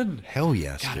Fiction. Hell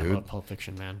yes, God, dude. I love Pulp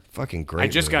Fiction, man. Fucking great. I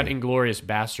just got Inglourious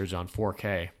Bastards on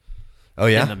 4K. Oh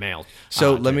yeah, in the mail.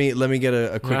 So let me get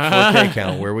a quick 4K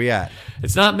count. Where we at?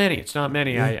 It's not many.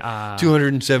 I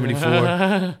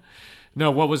 274.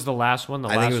 No, what was the last one?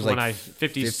 I think it was one,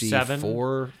 57.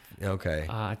 54. Okay.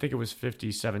 I think it was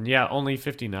 57. Yeah, only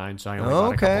 59. So I only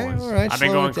got a couple ones. All right. I've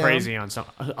been going crazy on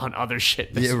other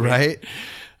shit this week. Right.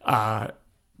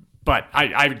 But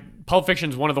Pulp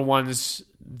Fiction's one of the ones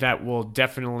that will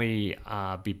definitely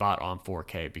be bought on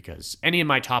 4K, because any of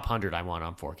my top 100 I want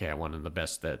on 4K. I want them the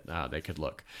best that they could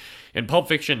look. And Pulp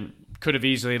Fiction could have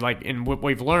easily, like, and what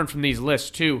we've learned from these lists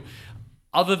too,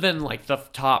 other than like the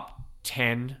top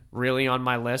 10 really on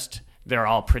my list, they're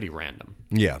all pretty random.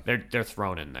 Yeah. They're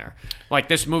thrown in there. Like,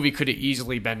 this movie could have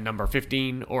easily been number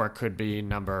 15, or it could be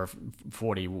number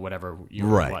 40, whatever year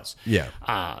it was. Yeah.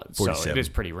 So it is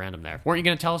pretty random there. Weren't you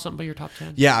going to tell us something about your top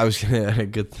 10? Yeah, I was going to.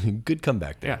 Good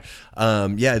comeback there. Yeah.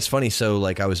 Yeah, it's funny. So,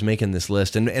 like, I was making this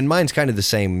list, and mine's kind of the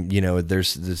same. You know,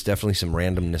 there's definitely some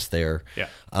randomness there. Yeah.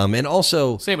 And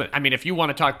also. Same with, I mean, if you want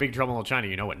to talk Big Trouble in Little China,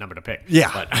 you know what number to pick.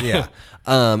 Yeah. But. Yeah.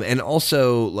 And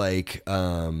also, like,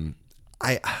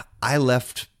 I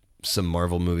left some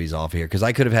Marvel movies off here because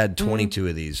I could have had 22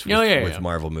 of these with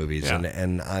Marvel movies,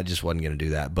 and I just wasn't going to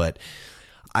do that. But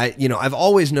I've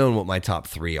always known what my top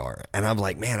 3 are, and I'm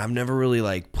like, man, I've never really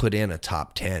like put in a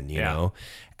top 10, you know?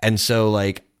 And so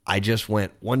like I just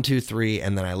went 1, 2, 3,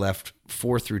 and then I left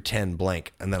 4 through 10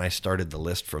 blank, and then I started the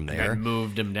list from there. And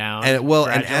moved them down. And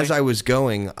and as I was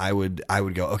going, I would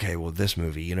go, okay, well, this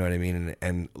movie, you know what I mean?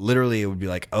 And literally it would be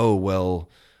like, oh, well,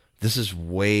 this is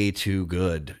way too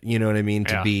good, you know what I mean,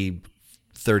 to be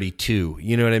 32,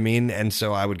 you know what I mean? And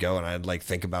so I would go and I'd like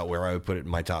think about where I would put it in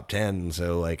my top 10. And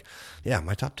so like, yeah,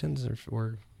 my top 10s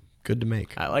were good to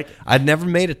make. I like it. I'd never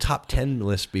made a top 10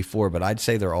 list before, but I'd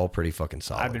say they're all pretty fucking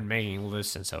solid. I've been making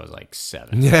lists since I was like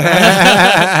 7. So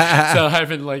I've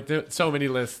been like so many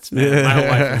lists, man. My whole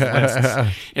life is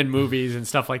lists and movies and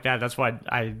stuff like that. That's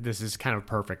why this is kind of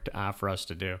perfect for us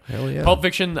to do. Hell yeah. Pulp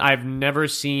Fiction, I've never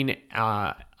seen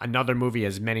another movie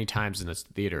as many times in this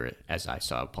theater as I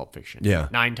saw Pulp Fiction. Yeah.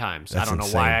 9 times. That's I don't know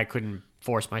insane. why I couldn't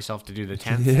force myself to do the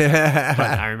 10th.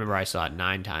 But I remember I saw it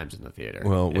 9 times in the theater.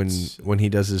 Well, when he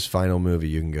does his final movie,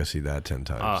 you can go see that 10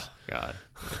 times. Oh, God.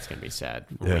 It's going to be sad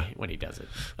when he does it.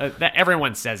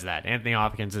 Everyone says that. Anthony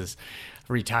Hopkins is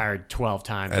retired 12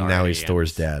 times and already, now he's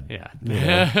Thor's dad.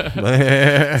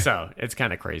 Yeah. So it's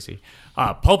kind of crazy.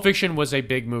 Pulp Fiction was a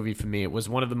big movie for me. It was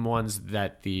one of the ones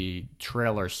that the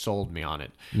trailer sold me on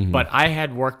it. Mm-hmm. But I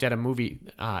had worked at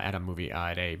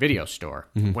a video store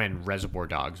when Reservoir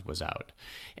Dogs was out.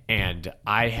 And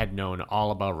I had known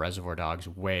all about Reservoir Dogs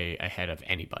way ahead of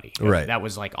anybody. Right. That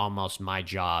was like almost my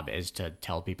job, is to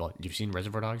tell people, you've seen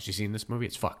Reservoir Dogs? You've seen this movie?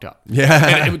 It's fucked up.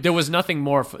 Yeah. And there was nothing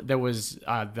more. There was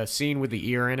the scene with the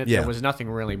ear in it. Yeah. There was nothing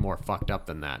really more fucked up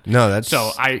than that. No, that's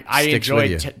so I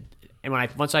enjoyed And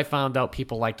once I found out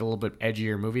people liked a little bit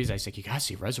edgier movies, I said, you gotta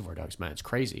see Reservoir Dogs, man, it's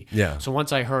crazy. Yeah. So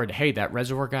once I heard, hey, that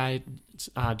Reservoir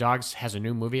Dogs has a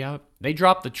new movie out, they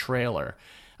dropped the trailer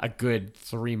a good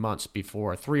 3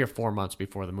 or 4 months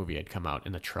before the movie had come out,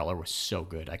 and the trailer was so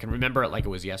good. I can remember it like it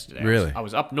was yesterday. Really? I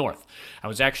was up north. I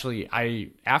was actually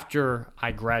after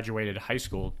I graduated high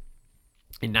school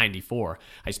in 94,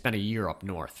 I spent a year up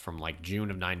north from like June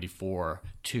of 94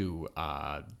 to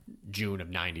June of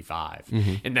 95.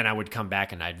 And then I would come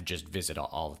back and I'd just visit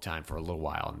all the time for a little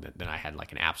while. And then I had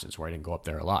like an absence where I didn't go up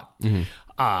there a lot.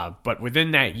 But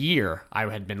within that year, I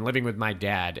had been living with my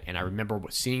dad, and I remember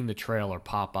seeing the trailer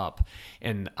pop up.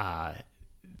 And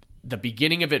the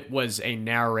beginning of it was a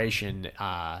narration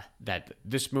that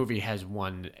this movie has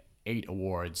won 8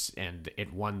 awards, and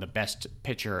it won the best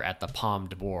picture at the Palme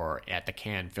d'Or at the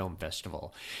Cannes Film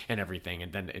Festival and everything.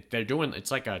 And then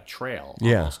it's like a trail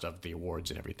almost of the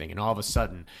awards and everything. And all of a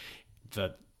sudden,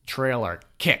 the trailer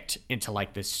kicked into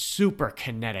like this super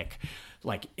kinetic,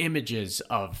 like images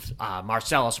of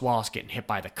Marcellus Wallace getting hit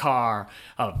by the car,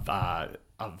 of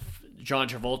John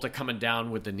Travolta coming down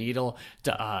with the needle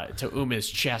to Uma's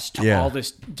chest, to all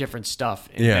this different stuff.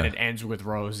 And then it ends with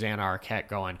Rosanna Arquette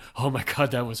going, oh my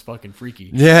God, that was fucking freaky.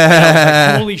 Yeah. And I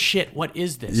was like, holy shit, what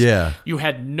is this? Yeah. You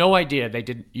had no idea.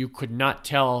 You could not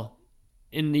tell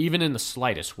even in the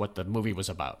slightest what the movie was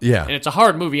about. Yeah. And it's a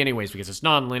hard movie anyways because it's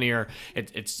non-linear.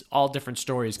 It's all different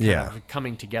stories kind of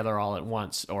coming together all at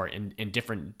once or in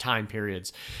different time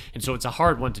periods. And so it's a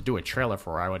hard one to do a trailer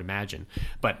for, I would imagine.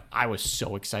 But I was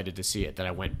so excited to see it that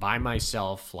I went by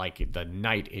myself like the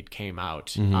night it came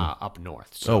out up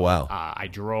north. So, oh, wow. I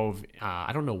drove,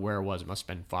 I don't know where it was. It must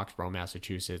have been Foxborough,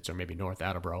 Massachusetts, or maybe North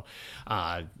Attleboro.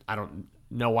 I don't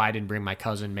know why I didn't bring my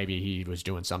cousin. Maybe he was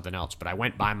doing something else, but I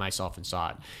went by myself and saw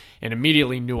it and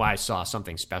immediately knew I saw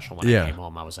something special when I came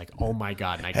home. I was like, oh my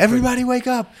God. And Everybody wake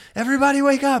up. Everybody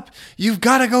wake up. You've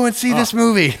got to go and see this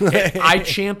movie. I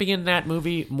championed that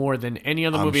movie more than any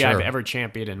other movie I've ever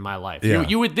championed in my life. Yeah.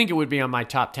 You would think it would be on my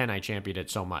top 10. I championed it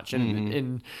so much.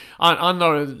 And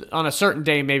on a certain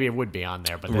day, maybe it would be on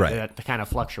there, but that kind of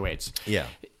fluctuates. Yeah.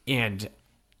 And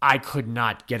I could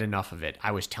not get enough of it.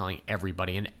 I was telling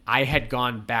everybody. And I had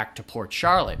gone back to Port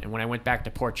Charlotte. And when I went back to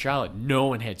Port Charlotte, no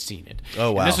one had seen it.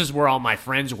 Oh, wow. And this is where all my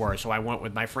friends were. So I went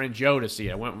with my friend Joe to see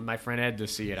it. I went with my friend Ed to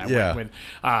see it. I went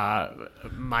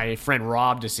with my friend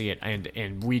Rob to see it.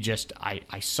 And we just,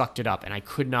 I sucked it up. And I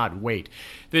could not wait.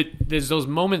 There's those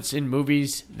moments in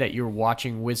movies that you're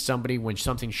watching with somebody when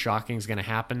something shocking is going to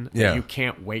happen. That you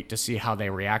can't wait to see how they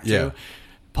react to.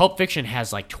 Pulp Fiction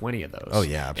has like 20 of those. Oh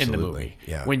yeah, absolutely. In the movie.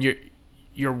 Yeah. When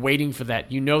you're waiting for that,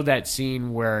 that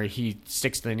scene where he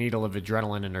sticks the needle of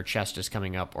adrenaline and her chest is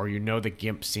coming up, or the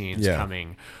Gimp scene's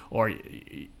coming, or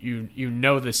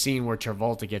the scene where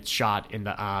Travolta gets shot in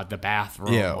the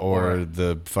bathroom. Yeah, or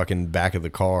the fucking back of the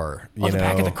car. The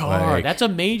back of the car. That's a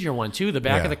major one too. The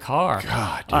back of the car.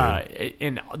 God, dude.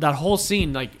 And that whole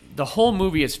scene, like the whole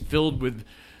movie is filled with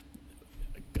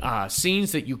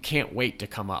scenes that you can't wait to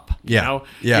come up. You know?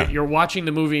 You're watching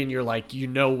the movie and you're like,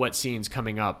 what scene's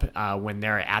coming up when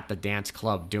they're at the dance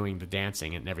club doing the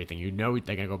dancing and everything.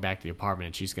 They're gonna go back to the apartment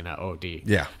and she's gonna OD.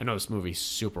 Yeah, I know this movie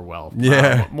super well.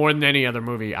 Yeah, more than any other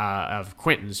movie of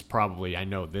Quentin's. Probably I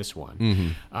know this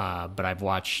one. But I've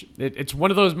watched. It's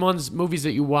one of those movies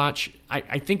that you watch.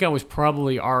 I think I was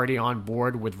probably already on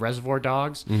board with Reservoir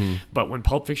Dogs, but when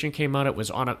Pulp Fiction came out, it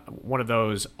was on one of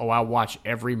those. Oh, I'll watch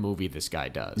every movie this guy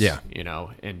does. Yeah.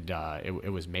 And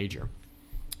it was major.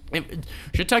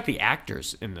 Should talk the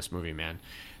actors in this movie, man.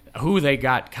 Who they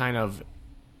got kind of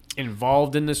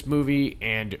involved in this movie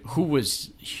and who was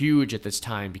huge at this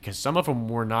time, because some of them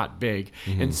were not big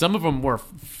and some of them were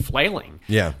flailing.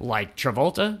 Yeah. Like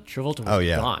Travolta was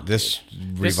gone. This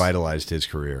revitalized his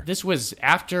career. This was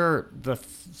after the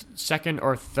second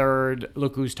or third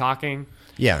Look Who's Talking.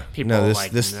 Yeah. People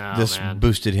this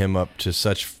boosted him up to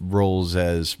such roles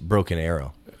as Broken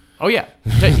Arrow. Oh yeah,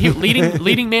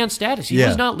 leading man status. He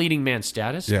was not leading man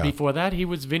status before that. He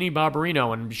was Vinnie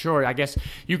Barbarino, and sure, I guess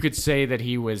you could say that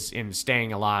he was in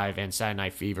Staying Alive and Saturday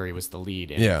Night Fever. He was the lead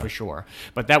in it for sure.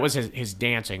 But that was his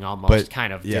dancing almost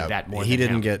did that more. He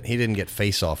didn't get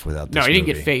Face Off without this. No, he didn't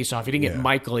get Face Off. He didn't get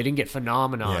Michael. He didn't get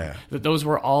Phenomenon. Yeah. Those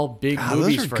were all big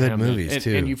movies those are for good him. Movies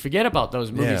too. And you forget about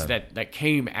those movies that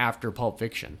came after Pulp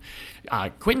Fiction.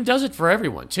 Quentin does it for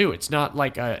everyone too. It's not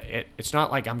like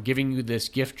I'm giving you this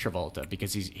gift, Travolta,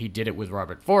 because he did it with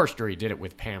Robert Forster. He did it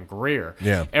with Pam Grier.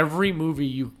 Yeah. Every movie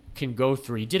you can go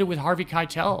through. He did it with Harvey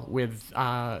Keitel with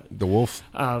The Wolf.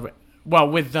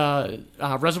 With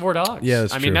Reservoir Dogs. Yeah,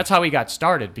 that's true. That's how he got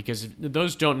started, because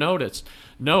those don't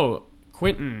know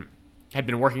Quentin had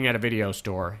been working at a video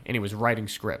store, and he was writing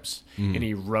scripts, and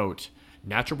he wrote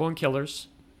Natural Born Killers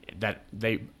that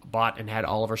they bought and had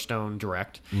Oliver Stone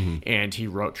direct, and he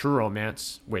wrote True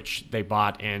Romance, which they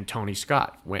bought and Tony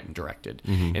Scott went and directed,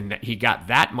 and he got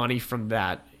that money from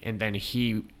that, and then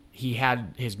he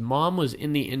had, his mom was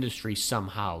in the industry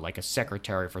somehow, like a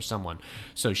secretary for someone,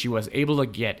 so she was able to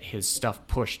get his stuff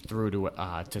pushed through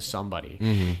to somebody,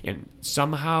 and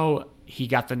somehow he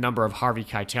got the number of Harvey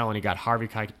Keitel, and he got Harvey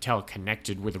Keitel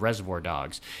connected with Reservoir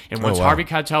Dogs. And once Harvey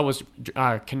Keitel was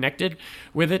connected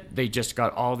with it, they just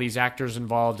got all these actors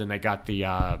involved, and they got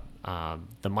the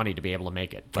money to be able to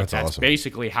make it. But that's awesome.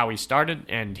 Basically how he started,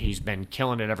 and he's been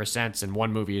killing it ever since. And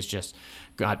one movie has just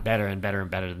got better and better and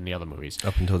better than the other movies.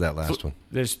 Up until that last one.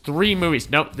 There's 3 movies.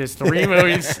 Nope, there's 3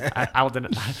 movies.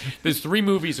 There's 3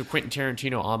 movies of Quentin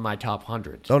Tarantino on my top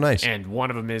 100. Oh, nice. And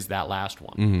one of them is that last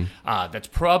one. That's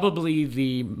probably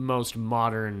the most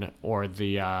modern, or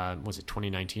the, was it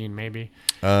 2019 maybe?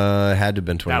 It had to have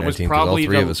been 2019. That was probably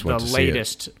all 3 of us went the to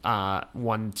latest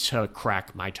one to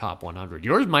crack my top 100.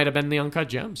 Yours might have been the Uncut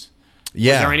Gems.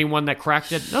 Yeah. Was there anyone that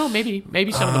cracked it? No, maybe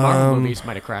some of the Marvel movies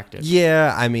might have cracked it.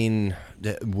 Yeah, I mean,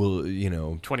 well, you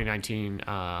know, 2019.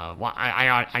 Well,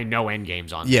 I know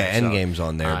Endgame's on. Yeah, there, Endgame's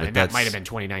on there, but and that might have been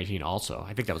 2019 also.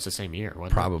 I think that was the same year.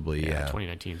 Wasn't probably, it? yeah.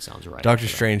 2019 sounds right. Doctor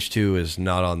Strange 2 is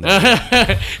not on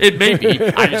there. It may be.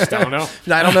 I just don't know.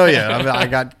 I don't know yet. I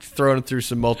got thrown through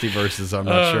some multiverses. I'm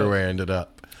not sure where I ended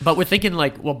up. But we're thinking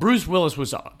like, well, Bruce Willis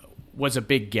was a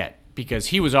big get, because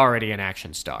he was already an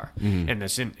action star in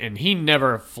this, and he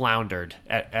never floundered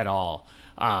at all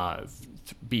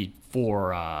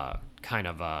before kind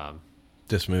of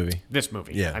this movie.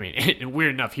 Yeah, I mean,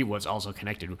 weird enough, he was also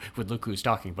connected with Luke Who's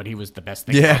Talking, but he was the best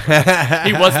thing. Yeah,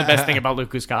 he was the best thing about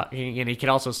Luke Who's Talking, and he could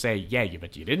also say, "Yeah,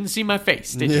 but you didn't see my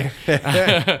face, did you?"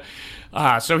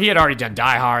 So he had already done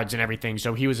Die Hards and everything,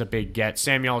 so he was a big get.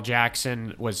 Samuel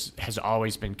Jackson has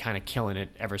always been kind of killing it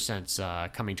ever since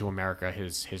Coming to America.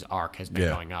 His arc has been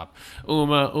going up.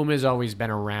 Uma's always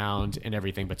been around and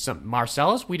everything, but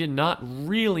Marcellus, we did not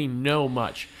really know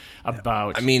much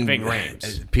about. Ving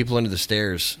Rhames. People Under the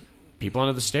Stairs. People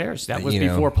Under the Stairs. That was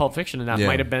before Pulp Fiction, and that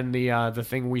might have been the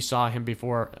thing we saw him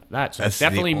before that. So it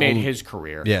definitely made his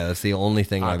career. Yeah, that's the only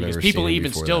thing I've ever seen. People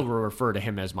even still refer to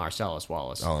him as Marcellus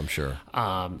Wallace. Oh, I'm sure.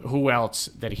 Who else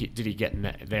did he get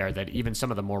in there? That even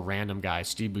some of the more random guys.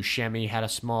 Steve Buscemi had a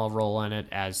small role in it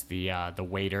as the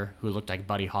waiter who looked like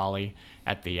Buddy Holly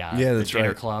at the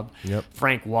dinner club. Yep.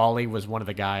 Frank Wally was one of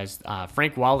the guys.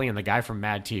 Frank Wally and the guy from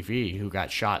Mad TV who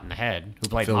got shot in the head, who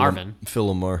played Marvin.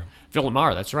 Phil LaMarr. Phil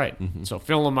LaMarr, that's right. So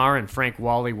Phil LaMarr and Frank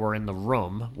Wally were in the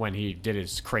room when he did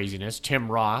his craziness. Tim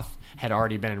Roth had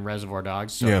already been in Reservoir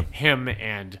Dogs, so him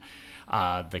and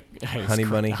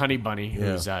Honey Bunny,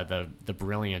 who's the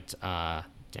brilliant.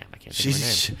 Damn, I can't think of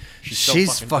her name.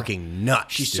 She's fucking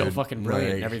nuts. She's so fucking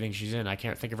brilliant in everything she's in. I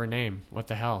can't think of her name. What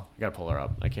the hell? I gotta pull her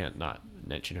up. I can't not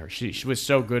mention her. She was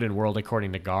so good in World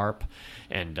According to Garp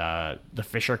and The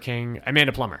Fisher King.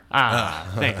 Amanda Plummer.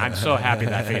 I'm so happy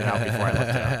that I figured it out before I looked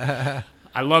it up.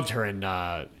 I loved her in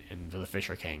The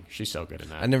Fisher King. She's so good in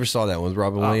that. I never saw that one with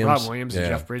Robin Williams. Robin Williams and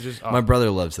Jeff Bridges. My brother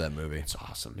loves that movie. It's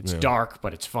awesome. It's dark,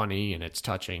 but it's funny and it's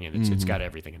touching, and it's got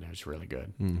everything in there. It's really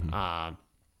good.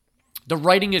 The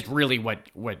writing is really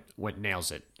what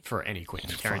nails it for any Quentin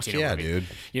Tarantino movie. Dude.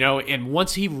 You know, and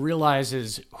once he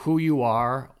realizes who you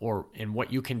are and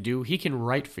what you can do, he can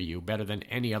write for you better than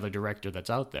any other director that's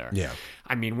out there. Yeah.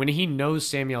 I mean, when he knows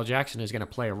Samuel Jackson is going to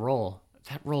play a role,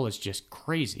 that role is just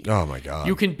crazy. Oh my God.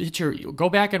 You can go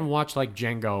back and watch like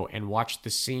Django and watch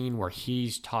the scene where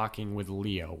he's talking with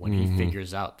Leo when he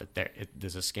figures out that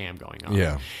there's a scam going on.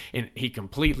 Yeah. And he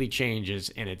completely changes,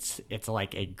 and it's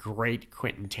like a great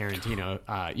Quentin Tarantino.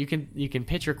 You can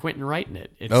picture Quentin writing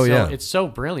it. It's so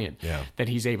brilliant that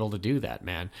he's able to do that,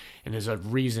 man. And there's a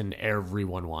reason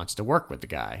everyone wants to work with the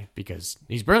guy, because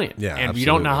he's brilliant. Yeah, and absolutely. you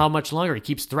don't know how much longer. He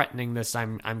keeps threatening this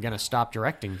I'm going to stop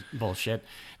directing bullshit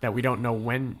that we don't know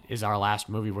when is our last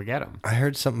movie we'll get him. I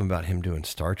heard something about him doing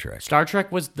Star Trek. Star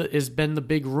Trek has been the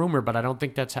big rumor, but I don't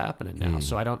think that's happening now.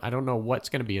 So I don't know what's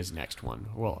going to be his next one.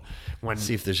 Well,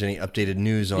 see if there's any updated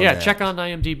news on that. Yeah, check on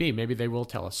IMDb. Maybe they will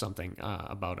tell us something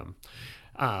about him.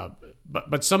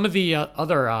 But some of the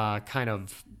other kind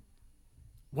of,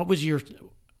 what was your?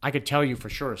 I could tell you for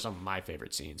sure some of my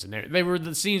favorite scenes, and they were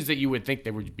the scenes that you would think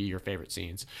they would be your favorite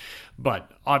scenes.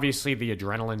 But obviously the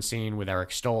adrenaline scene with Eric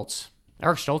Stoltz.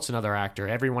 Eric Stoltz, another actor.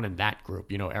 Everyone in that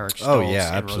group, Eric Stoltz and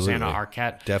absolutely. Rosanna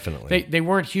Arquette. Definitely. They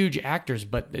weren't huge actors,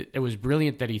 but it was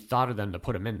brilliant that he thought of them to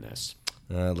put him in this.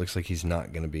 It looks like he's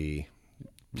not going to be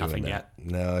Nothing that. yet.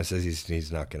 No, it says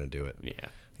he's not going to do it. Yeah.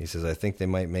 He says, I think they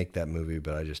might make that movie,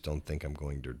 but I just don't think I'm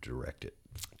going to direct it.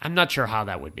 I'm not sure how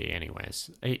that would be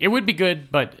anyways. It would be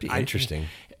good, but Interesting.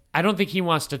 I don't think he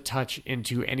wants to touch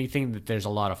into anything that there's a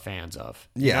lot of fans of.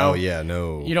 You Yeah. know? Oh, yeah.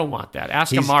 No. You don't want that.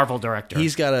 Ask a Marvel director.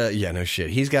 He's got a no shit.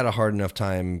 He's got a hard enough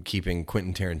time keeping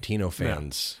Quentin Tarantino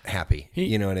fans happy.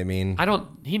 You know what I mean?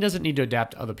 He doesn't need to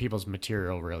adapt other people's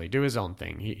material, really. Do his own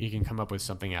thing. He can come up with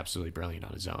something absolutely brilliant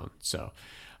on his own. So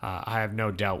I have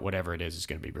no doubt whatever it is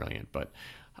going to be brilliant. But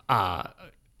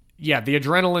yeah, the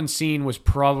adrenaline scene was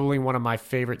probably one of my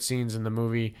favorite scenes in the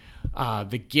movie.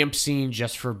 The GIMP scene,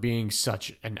 just for being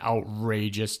such an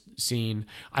outrageous scene.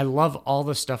 I love all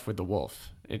the stuff with the wolf.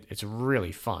 It's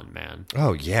really fun, man.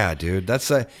 Oh yeah, dude.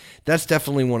 That's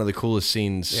definitely one of the coolest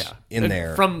scenes in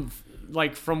there. From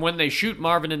when they shoot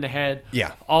Marvin in the head,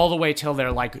 all the way till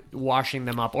they're like washing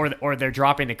them up, or they're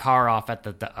dropping the car off at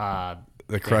the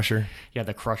Crusher. Yeah,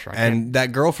 the Crusher. And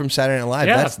that girl from Saturday Night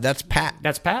Live, that's Pat.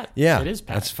 That's Pat. Yeah. It is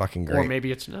Pat. That's fucking great. Or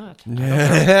maybe it's not.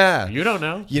 Yeah. You don't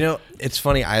know. You know, it's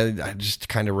funny. I just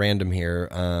kind of random here.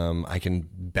 I can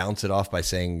bounce it off by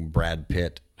saying Brad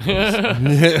Pitt.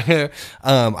 I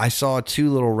saw two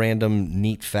little random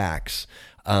neat facts.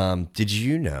 Did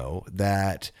you know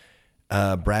that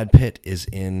Brad Pitt is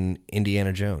in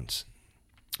Indiana Jones?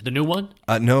 The new one?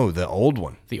 No, the old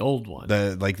one. The old one.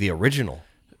 The original.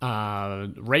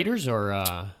 Raiders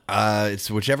or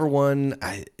it's whichever one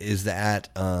is that.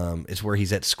 It's where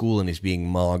he's at school and he's being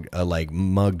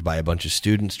mugged by a bunch of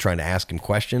students trying to ask him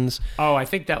questions. Oh, I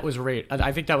think that was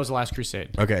I think that was Last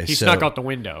Crusade. Okay, he snuck out the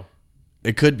window.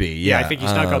 It could be, yeah. I think he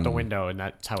snuck out the window, and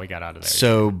that's how he got out of there.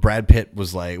 So Brad Pitt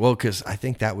was like, well, because I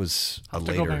think that was I'll have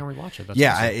to go back and rewatch it. That's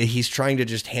yeah, awesome. he's trying to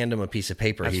just hand him a piece of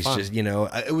paper. That's He's fun. just,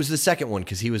 it was the second one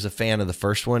because he was a fan of the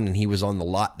first one and he was on the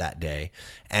lot that day,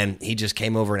 and he just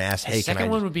came over and asked, "Hey, the second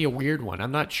one would be a weird one.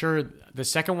 I'm not sure. The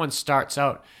second one starts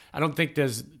out. I don't think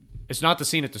it's not the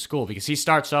scene at the school because he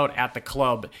starts out at the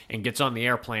club and gets on the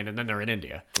airplane and then they're in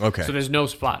India. Okay. So there's no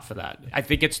spot for that. I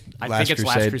think it's Last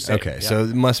Crusade. Okay, Yeah. so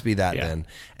it must be that Yeah. then.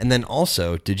 And then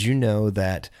also, did you know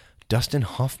that Dustin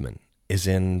Hoffman is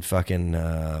in fucking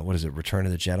what is it, Return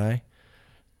of the Jedi?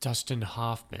 Dustin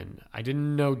Hoffman. I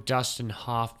didn't know Dustin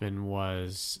Hoffman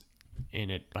was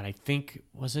in it, but I think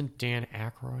wasn't Dan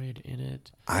Aykroyd in it?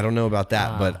 I don't know about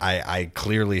that, but I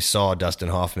clearly saw Dustin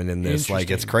Hoffman in this. Like,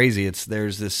 it's crazy.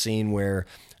 There's this scene where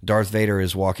Darth Vader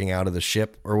is walking out of the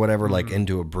ship or whatever, like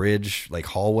into a bridge, like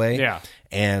hallway. Yeah.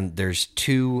 And there's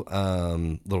two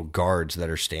little guards that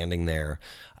are standing there.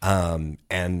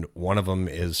 And one of them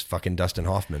is fucking Dustin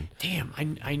Hoffman. Damn,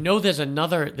 I know there's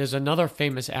another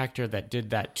famous actor that did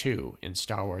that too in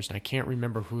Star Wars, and I can't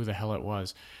remember who the hell it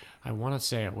was. I want to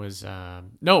say it was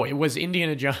it was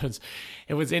Indiana Jones.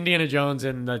 It was Indiana Jones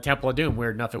in the Temple of Doom.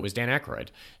 Weird enough, it was Dan Aykroyd.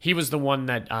 He was the one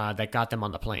that got them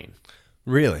on the plane.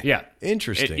 Really? Yeah,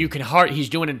 Interesting. He's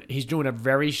doing a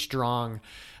very strong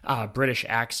British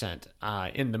accent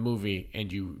in the movie,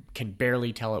 and you can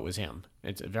barely tell it was him.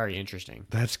 It's very interesting.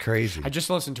 That's crazy. I just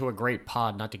listened to a great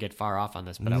pod, not to get far off on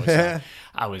this, but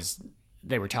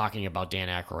they were talking about Dan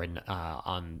Aykroyd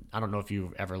on. I don't know if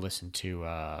you've ever listened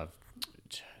to.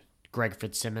 Greg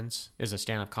Fitzsimmons is a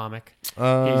stand-up comic. He's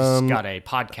got a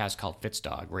podcast called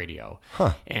Fitzdog Radio,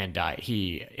 and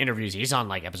he interviews. He's on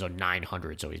like episode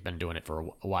 900, so he's been doing it for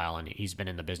a while, and he's been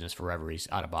in the business forever. He's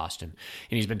out of Boston,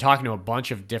 and he's been talking to a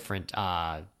bunch of different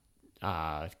guys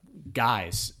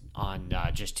on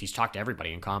he's talked to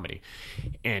everybody in comedy.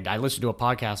 And I listened to a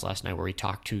podcast last night where he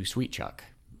talked to Sweet Chuck.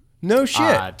 No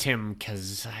shit. Tim,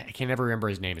 because I can never remember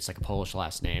his name. It's like a Polish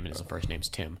last name, and his first name's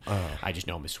Tim. I just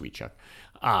know him as Sweet Chuck.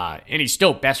 And he's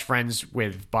still best friends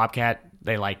with Bobcat.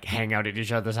 They like hang out at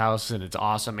each other's house, and it's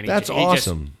awesome. And That's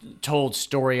awesome. He just told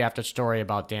story after story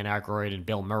about Dan Aykroyd and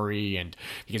Bill Murray, and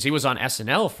because he was on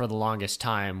SNL for the longest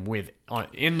time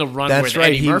in the run That's with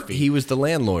right. Eddie Murphy. He was the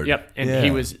landlord. Yep, and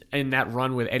he was in that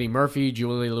run with Eddie Murphy,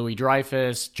 Julie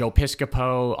Louis-Dreyfus, Joe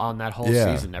Piscopo on that whole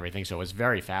season and everything. So it was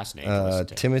very fascinating to listen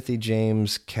to. Timothy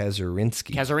James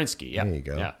Kazurinsky. Yeah. There you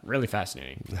go. Yeah, really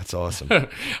fascinating. That's awesome.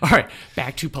 All right,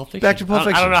 back to Pulp Fiction. Back to Pulp I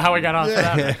Fiction. don't know how we got on for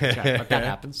that, but that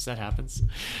happens. That happens.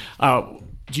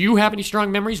 Do you have any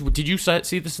strong memories? Did you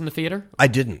see this in the theater? I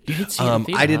didn't. You didn't see it in the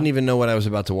theater, I didn't huh? even know what I was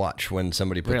about to watch when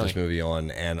somebody put Really? this movie on,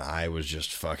 and I was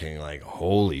just fucking like,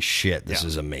 holy shit, this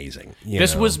is amazing.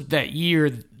 This was that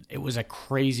year. It was a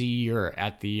crazy year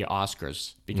at the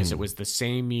Oscars because it was the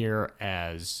same year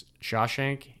as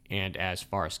Shawshank and as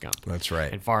Forrest Gump. That's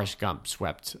right. And Forrest Gump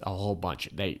swept a whole bunch.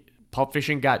 Pulp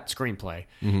Fiction got screenplay.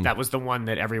 That was the one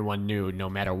that everyone knew. No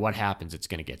matter what happens, it's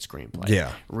going to get screenplay.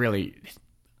 Yeah. Really,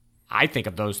 I think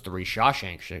of those three,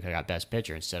 Shawshank should have got Best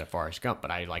Picture instead of Forrest Gump,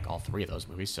 but I like all three of those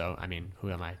movies. So I mean,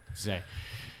 who am I to say?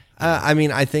 I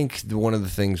mean, I think one of the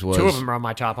things was 2 of them are on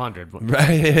my top 100.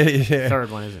 right. Yeah.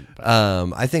 Third one isn't. But.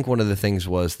 I think one of the things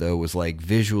was like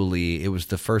visually, it was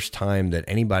the first time that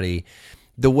anybody,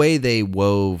 the way they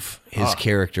wove his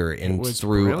character in was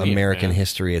through brilliant, American man.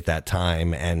 history at that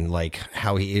time, and like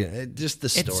how he just the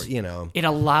story, It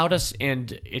allowed us,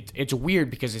 and it's weird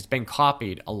because it's been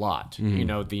copied a lot.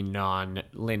 Mm-hmm. The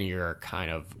non-linear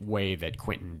kind of way that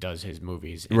Quentin does his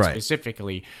movies, and Right.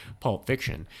 specifically Pulp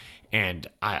Fiction. And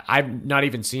I've not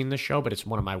even seen the show, but it's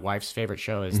one of my wife's favorite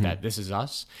shows. Mm-hmm. That This Is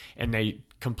Us, and they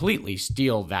completely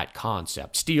steal that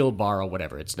concept. Steal, borrow,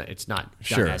 whatever. It's not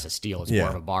Sure. done as a steal. It's Yeah. more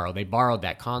of a borrow. They borrowed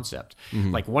that concept.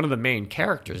 Like one of the main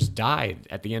characters died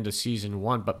at the end of season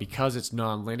 1, but because it's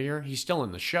non-linear, he's still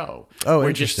in the show. Oh, We're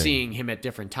just interesting. seeing him at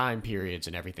different time periods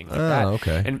and everything like that.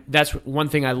 Okay. And that's one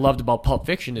thing I loved about Pulp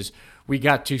Fiction is we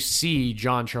got to see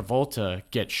John Travolta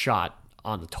get shot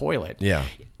on the toilet. Yeah.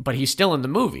 But he's still in the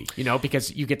movie,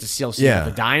 because you get to still see him Yeah. at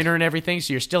the diner and everything.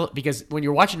 So you're still, because when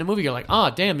you're watching the movie, you're like,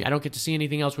 oh, damn, I don't get to see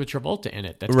anything else with Travolta in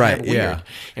it. That's Right, kind of weird.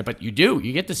 yeah. But you do.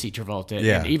 You get to see Travolta.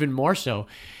 Yeah. And even more so,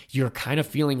 you're kind of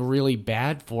feeling really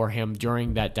bad for him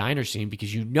during that diner scene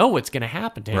because you know what's going to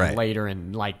happen to him Right. later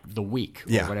in like the week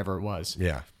or Yeah. whatever it was.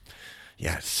 Yeah.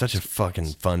 Yeah, it's such a fucking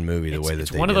fun movie the way that It's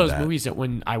they one of did those that. movies that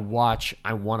when I watch,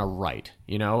 I want to write.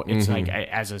 It's like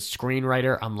as a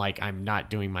screenwriter, I'm like, I'm not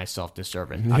doing myself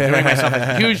disservice. I'm doing myself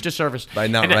a huge disservice By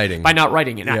not And writing. By not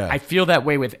writing, and Yeah. I feel that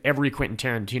way with every Quentin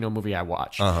Tarantino movie I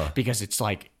watch because it's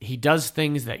like he does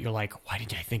things that you're like, why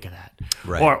didn't I think of that?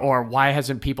 Right. Or why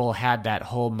hasn't people had that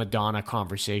whole Madonna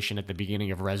conversation at the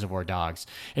beginning of Reservoir Dogs?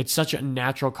 It's such a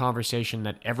natural conversation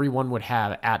that everyone would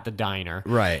have at the diner,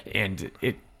 Right. And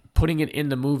putting it in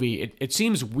the movie, it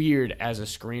seems weird as a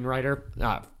screenwriter,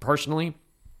 personally,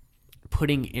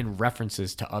 putting in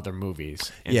references to other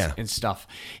movies and stuff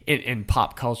in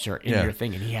pop culture in Yeah. your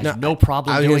thing, and he has no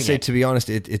problem I was doing gonna say, it. to be honest,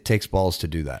 it takes balls to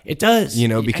do that. It does,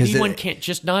 because anyone can't.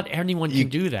 Just not anyone can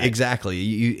do that.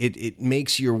 Exactly. It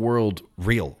makes your world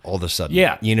real all of a sudden.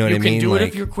 Yeah, You know what I mean? You can do it if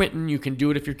Like- you're Quentin. You can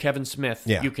do it if you're Kevin Smith.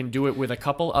 Yeah. You can do it with a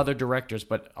couple other directors,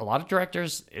 but a lot of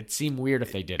directors, it seemed weird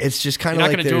if they did it. It's just kinda You're not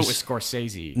like going to do it there's- with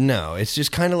Scorsese. No, it's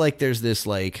just kind of like there's this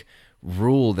like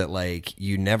rule that like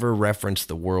you never reference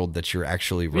the world that you're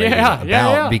actually writing about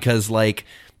yeah. because like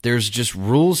there's just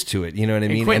rules to it. You know what I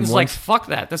mean? And Quentin's like, once- fuck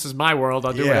that. This is my world.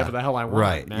 I'll do whatever the hell I want.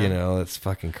 Right. Man. It's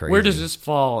fucking crazy. Where does this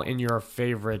fall in your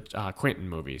favorite Quentin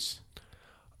movies?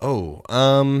 Oh,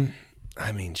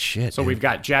 I mean, shit. So dude. we've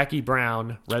got Jackie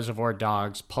Brown, Reservoir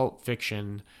Dogs, Pulp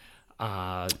Fiction,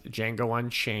 Django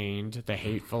Unchained, The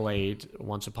Hateful Eight,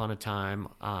 Once Upon a Time,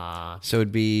 So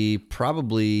it'd be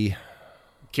probably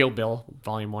Kill Bill,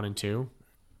 Volume 1 and 2.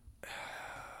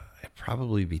 it'd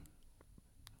probably be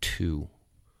 2.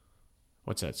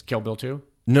 What's that? It's Kill Bill 2?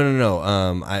 No.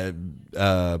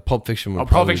 Pulp Fiction would Oh, Pulp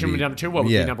probably Fiction would be be number 2? What would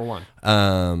be number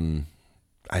 1?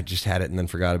 I just had it and then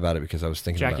forgot about it because I was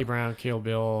thinking Jackie about Brown, Kill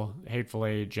Bill, Hateful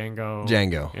Eight, Django.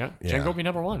 Django. Yeah, Yeah. Django would be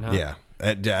number 1, huh? Yeah,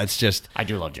 it's just I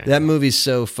do love Django. that movie's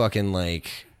so fucking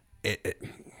like it's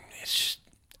just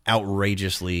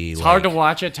outrageously. It's hard to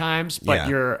watch at times, but Yeah.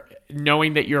 you're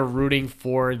knowing that you're rooting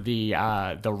for the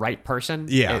right person.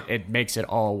 Yeah. It makes it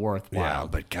all worthwhile. Yeah,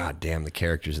 but goddamn, the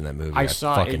characters in that movie. I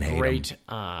saw fucking hate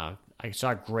 'em.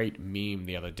 a great meme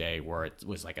the other day where it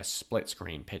was like a split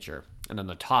screen picture, and on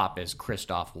the top is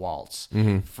Christoph Waltz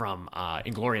from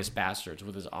Inglourious Bastards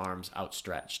with his arms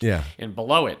outstretched. Yeah. And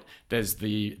below it, there's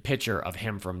the picture of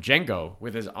him from Django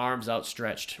with his arms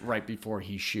outstretched right before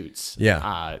he shoots.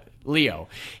 Yeah. Leo,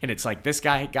 and it's like this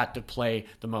guy got to play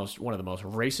one of the most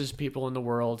racist people in the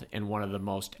world and one of the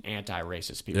most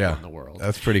anti-racist people Yeah. in the world.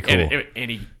 That's pretty cool.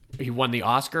 And he won the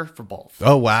Oscar for both.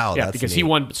 Oh wow, Yeah, that's because he neat.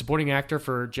 won supporting actor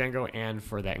for Django and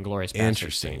for that Inglourious Basterds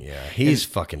Interesting, thing. yeah. He's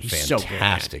And fucking he's so good, man.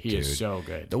 fantastic, He dude. is so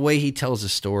good. The way he tells a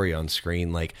story on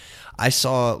screen, like I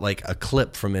saw like a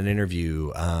clip from an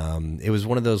interview. It was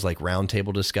one of those like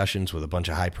roundtable discussions with a bunch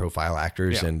of high profile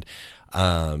actors,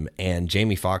 Yeah. and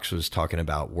Jamie Foxx was talking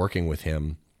about working with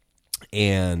him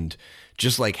and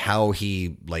just like how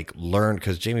he like learned,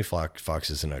 because Jamie Foxx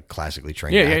isn't a classically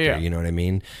trained actor, yeah. you know what I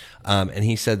mean? And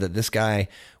he said that this guy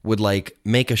would like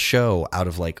make a show out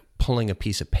of like pulling a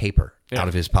piece of paper out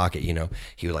of his pocket. You know,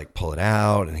 he would like pull it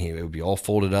out and it would be all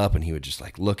folded up, and he would just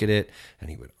like look at it and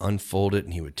he would unfold it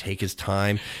and he would take his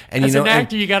time. And As you know, an and-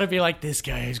 actor, you got to be like, this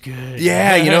guy is good.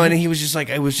 yeah, you know, and he was just like,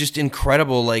 it was just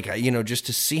incredible, like, you know, just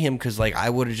to see him, because like I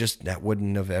would have just, that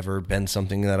wouldn't have ever been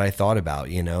something that I thought about,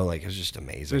 you know, like it was just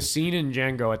amazing. The scene in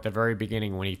Django at the very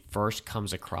beginning when he first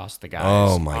comes across the guys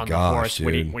Oh, my on gosh, the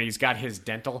horse, dude. when he's got his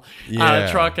dental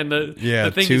Yeah. truck and the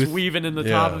thing tooth. he's weaving in the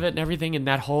top Yeah. of it and everything, and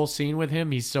that whole scene with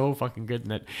him, he's so fucking fucking good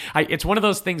in it. It's one of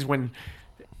those things when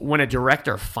a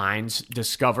director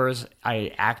discovers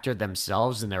a actor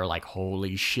themselves and they're like,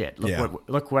 holy shit,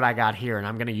 look what I got here, and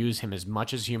I'm going to use him as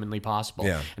much as humanly possible.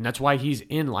 Yeah. And that's why he's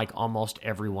in like almost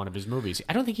every one of his movies.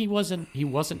 I don't think he wasn't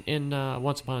in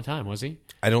Once Upon a Time, was he?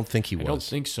 I don't think he was. I don't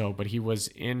think so, but he was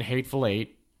in Hateful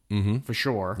Eight. For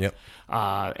sure. Yep.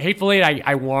 Hateful Eight,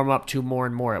 I warm up to more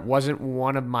and more. It wasn't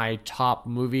one of my top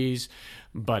movies,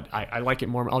 but I like it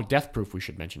more. Oh, Death Proof we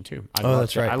should mention too.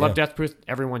 That's right. I love Death Proof.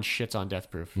 Everyone shits on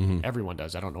Death Proof. Everyone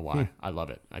does. I don't know why. I love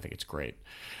it. I think it's great.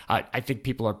 I think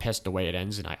people are pissed the way it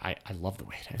ends, and I love the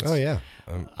way it ends. Oh yeah.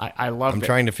 I love it. I'm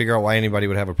trying to figure out why anybody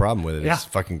would have a problem with it. It's a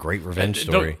fucking great revenge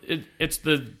story. It's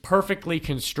the perfectly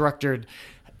constructed.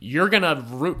 You're gonna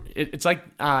root. It's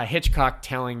like Hitchcock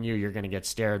telling you you're gonna get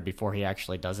scared before he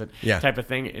actually does it. Yeah. Type of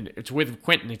thing. And it's with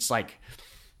Quentin. It's like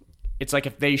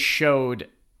if they showed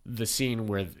the scene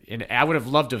where, and I would have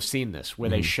loved to have seen this,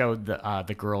 where they showed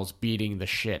the girls beating the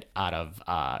shit out of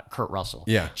Kurt Russell.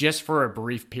 Yeah. Just for a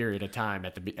brief period of time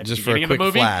at the Just for a beginning quick of the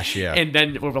movie. flash, yeah. And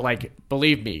then we were like,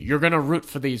 believe me, you're gonna root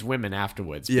for these women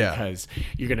afterwards. Yeah. Because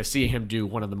you're gonna see him do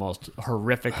one of the most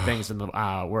horrific things in the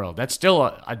world. That's still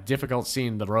a difficult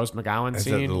scene. The Rose McGowan Is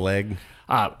scene. that the leg?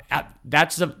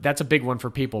 That's a big one for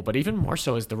people, but even more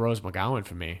so is the Rose McGowan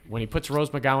for me. When he puts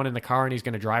Rose McGowan in the car and he's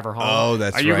going to drive her home. Oh,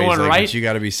 that's Are you right. going He's like, right? "But you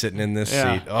got to be sitting in this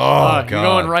Yeah. seat. Oh, God. You're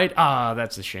going right?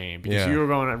 That's a shame. Because Yeah. you were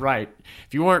going right.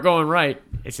 If you weren't going right,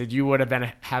 it said you would have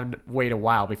had to wait a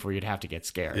while before you'd have to get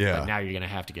scared. Yeah. But now you're going to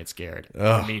have to get scared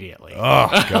immediately.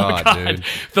 Oh, God, dude.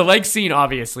 The leg scene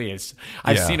obviously is.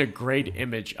 I've Yeah. seen a great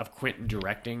image of Quentin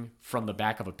directing from the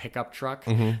back of a pickup truck.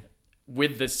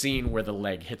 With the scene where the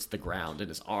leg hits the ground and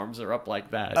his arms are up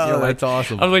like that. Oh, You're like- that's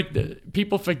awesome. I'm like,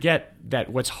 people forget that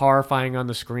what's horrifying on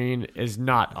the screen is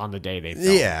not on the day they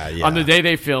film. Yeah. On the day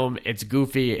they film, it's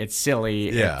goofy, it's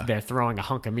silly. Yeah. They're throwing a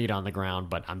hunk of meat on the ground,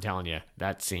 but I'm telling you,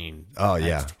 that scene. Oh,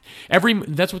 yeah.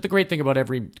 That's what the great thing about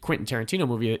every Quentin Tarantino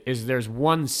movie is. There's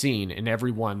one scene in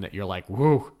every one that you're like,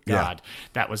 whoa, God,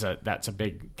 that's a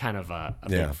big kind of a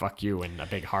big fuck you and a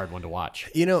big hard one to watch.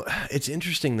 You know, it's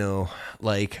interesting though.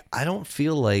 Like, I don't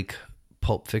feel like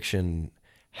Pulp Fiction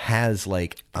has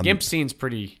like a Gimp scene's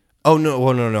pretty. Oh no!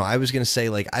 Well, no. I was gonna say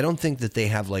like I don't think that they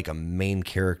have like a main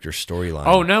character storyline.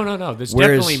 Oh no. There's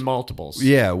definitely multiples.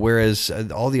 Yeah. Whereas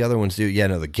all the other ones do. Yeah.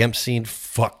 No, the Gimp scene.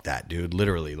 Fuck that, dude.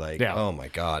 Literally, like, oh my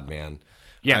God, man.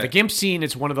 Yeah, the Gimp scene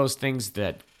is one of those things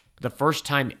that the first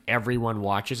time everyone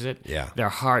watches it, their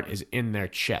heart is in their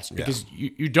chest because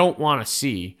you don't want to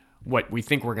see what we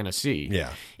think we're gonna see.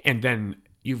 Yeah. And then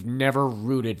you've never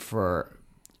rooted for.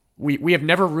 We have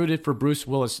never rooted for Bruce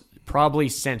Willis probably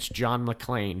since John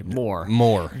McClane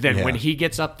more than when he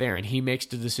gets up there and he makes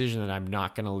the decision that I'm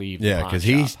not going to leave. Yeah, because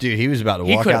he was about to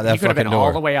walk out that he could have fucking been door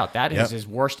all the way out. That is his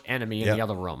worst enemy in the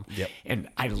other room. Yep. And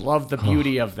I love the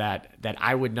beauty of that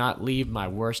I would not leave my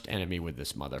worst enemy with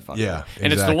this motherfucker. Yeah,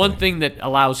 and it's the one thing that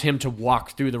allows him to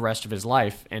walk through the rest of his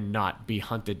life and not be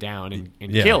hunted down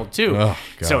and killed too. Oh,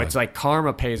 so God. it's like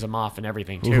karma pays him off and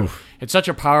everything too. Oof. It's such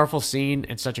a powerful scene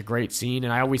and such a great scene.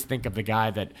 And I always think of the guy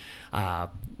that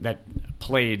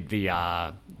played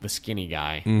the skinny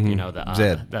guy, you know,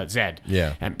 the Zed.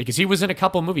 Yeah. And because he was in a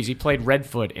couple movies. He played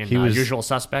Redfoot in Usual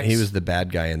Suspects. He was the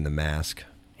bad guy in The Mask.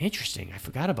 Interesting. I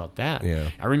forgot about that. Yeah.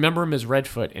 I remember him as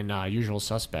Redfoot in Usual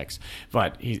Suspects,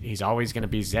 but he's always going to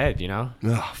be Zed, you know?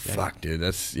 Oh, fuck, dude.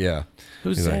 That's,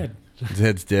 Who's He's Zed? Like,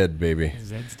 Zed's dead, baby.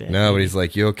 Zed's dead. No, but he's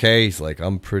like, you okay? He's like,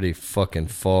 I'm pretty fucking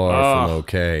far from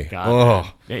okay. God,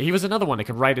 yeah, he was another one that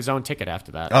could write his own ticket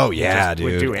after that. Oh, yeah, Would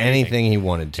dude. do anything he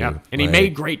wanted to. Yeah. And he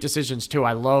made great decisions, too.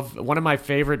 I love, one of my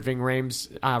favorite Ving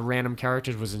Rhames random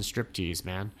characters was in Striptease,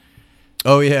 man.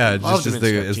 Oh, yeah, just Loves as him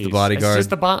in the Striptease. bodyguard. It's just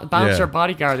the bouncer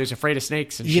bodyguard who's afraid of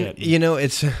snakes and shit. You know,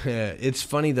 it's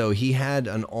funny, though. He had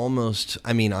an almost,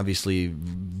 I mean, obviously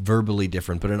verbally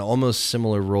different, but an almost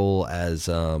similar role as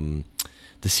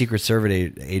the Secret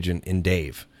Service agent in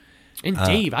Dave. And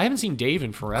Dave. I haven't seen Dave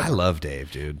in forever. I love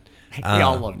Dave, dude. We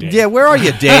all love Dave. Yeah, where are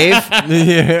you, Dave?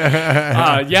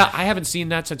 Yeah, I haven't seen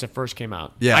that since it first came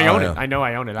out. Yeah, I own it. I know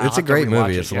I own it. It's a great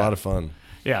movie. It's a lot of fun.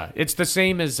 Yeah, it's the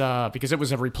same as because it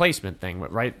was a replacement thing,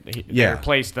 right? They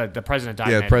replaced the president died.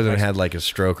 Yeah, the president had like a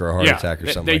stroke or a heart attack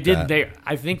or something that.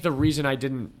 I think the reason I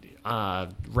didn't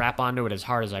wrap onto it as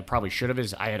hard as I probably should have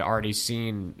is I had already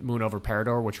seen Moon Over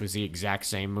Parador, which was the exact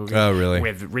same movie. Oh, really?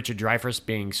 With Richard Dreyfuss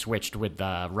being switched with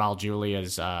Raul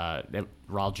Julia's.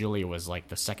 Raul Julia was like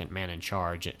the second man in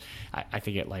charge. I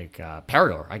think it like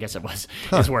Parador, I guess it was,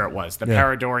 is where it was. The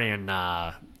Paradorian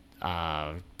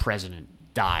president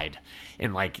died,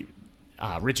 and like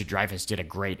Richard Dreyfuss did a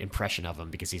great impression of him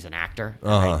because he's an actor.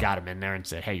 And they got him in there and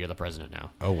said, "Hey, you're the president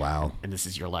now. Oh wow. And this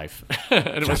is your life." And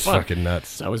it was That's fun. fucking nuts.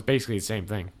 So it was basically the same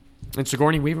thing. And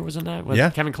Sigourney Weaver was in that? With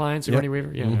Yeah. Kevin Kline, Sigourney Yeah.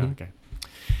 Weaver? Yeah, okay.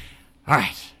 All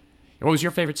right. What was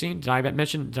your favorite scene? Did I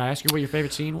ask you what your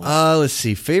favorite scene was? Let's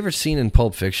see. Favorite scene in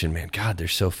Pulp Fiction, man. God,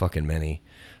 there's so fucking many.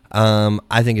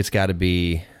 I think it's got to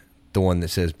be the one that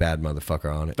says "bad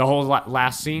motherfucker" on it. The whole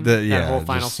last scene? That whole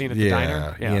final scene at the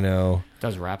diner? Yeah. You know.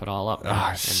 Does wrap it all up. man. Oh,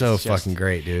 And so it's just- fucking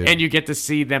great, dude. And you get to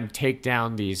see them take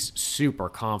down these super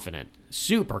confident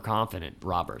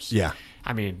robbers. Yeah.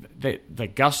 I mean, the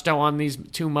gusto on these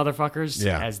two motherfuckers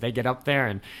Yeah. as they get up there,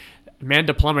 and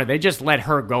Amanda Plummer, they just let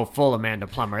her go full Amanda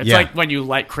Plummer. It's Yeah. like when you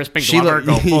let Crispin Glover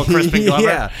go full Crispin Glover.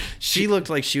 Yeah. She looked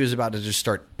like she was about to just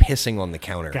start pissing on the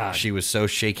counter. God. She was so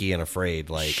shaky and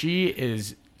afraid. Like, She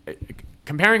is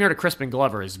comparing her to Crispin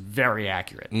Glover is very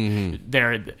accurate. Mm-hmm.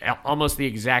 They're almost the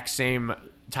exact same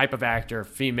type of actor,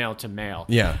 female to male.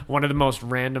 Yeah. One of the most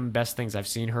random best things I've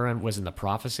seen her in was in The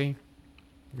Prophecy.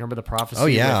 Remember The Prophecy? Oh,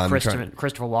 yeah, with I'm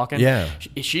Christopher Walken. Yeah.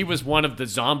 She was one of the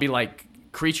zombie-like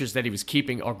creatures that he was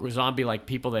keeping, or zombie-like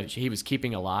people that he was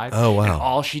keeping alive. Oh, wow. And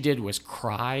all she did was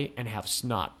cry and have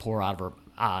snot pour out of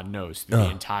her nose through the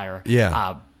entire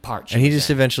part. she and he was just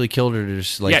in. eventually killed her to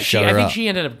just like shut I her think up. she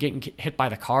ended up getting hit by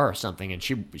the car or something, and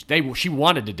she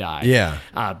wanted to die.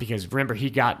 Yeah. Because remember he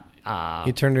got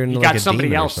He turned her into he like got a somebody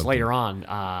demon or else something. later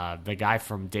on. The guy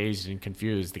from Dazed and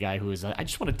Confused, the guy who was I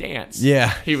just want to dance.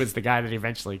 Yeah. he was the guy that he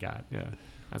eventually got. Yeah,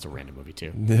 that's a random movie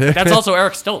too. But that's also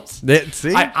Eric Stoltz.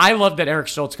 See? I love that Eric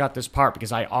Stoltz got this part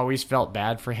because I always felt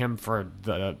bad for him for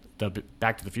the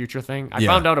Back to the Future thing. I Yeah.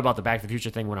 found out about the Back to the Future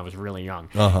thing when I was really young,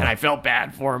 and I felt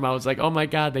bad for him. I was like, oh my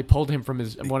god, they pulled him from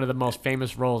one of the most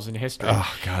famous roles in history.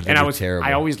 Oh, God, and they I were was terrible.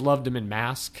 I always loved him in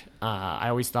Mask. I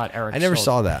always thought Eric. I never Stoltz-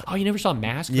 saw that. Oh, you never saw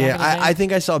Mask? back Yeah, in the day? I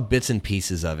think I saw bits and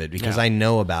pieces of it because Yeah. I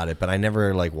know about it, but I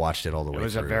never like watched it all the way It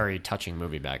was through. a very touching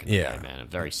movie back in the Yeah. day, man.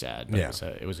 Very sad, but Yeah.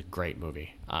 it was a great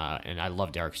movie, and I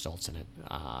loved Eric Stoltz in it.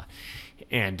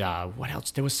 And what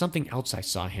else? There was something else I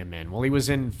saw him in. Well, he was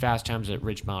in Fast Times at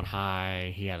Ridgemont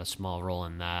High. He had a small role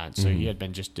in that, so he had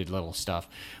been just did little stuff.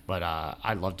 But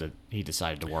I loved it. He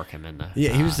decided to work him in the.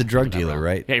 Yeah, he was the drug in that dealer, role.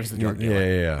 right? Yeah, he was the drug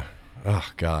dealer. Yeah. Oh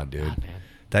God, dude. man.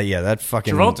 That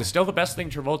fucking Travolta's still the best thing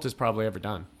Travolta's probably ever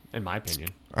done, in my opinion.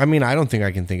 I mean, I don't think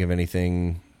I can think of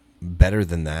anything better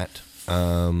than that.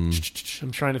 I'm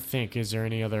trying to think. Is there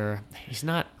any other? He's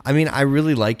not. I mean, I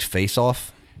really liked Face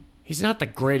Off. He's not the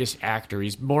greatest actor.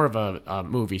 He's more of a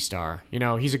movie star. You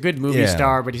know, he's a good movie Yeah.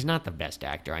 star, but he's not the best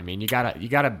actor. I mean, you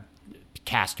gotta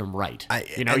cast him right.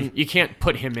 You can't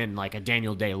put him in like a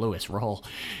Daniel Day-Lewis role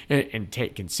and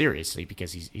take him seriously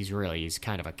because he's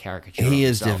kind of a caricature. He of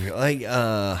is himself. different.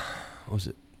 Like, what was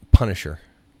it? Punisher.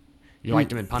 You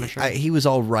liked him in Punisher? He was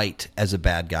all right as a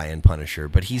bad guy in Punisher,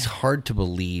 but he's hard to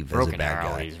believe as a Broken bad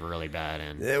Arrow, guy. he's really bad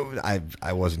in.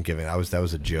 I wasn't giving. That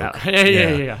was a joke.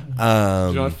 Yeah.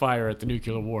 He's on fire at the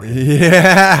nuclear war.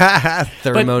 Yeah, But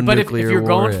thermonuclear if you're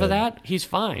going for warhead. that, he's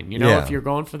fine. You know, Yeah. if you're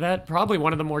going for that, probably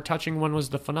one of the more touching one was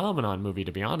the Phenomenon movie.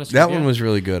 To be honest, That with one you. was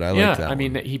really good. I Yeah, liked that. I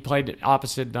mean, he played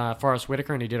opposite Forrest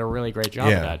Whitaker, and he did a really great job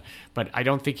Yeah. of that. But I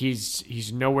don't think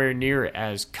he's nowhere near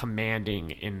as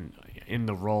commanding in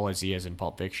the role as he is in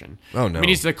Pulp Fiction. Oh, no. I mean,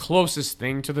 he's the closest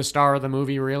thing to the star of the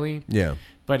movie, really. Yeah.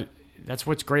 But that's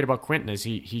what's great about Quentin is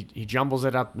he jumbles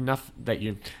it up enough that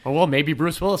well, maybe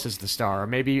Bruce Willis is the star, or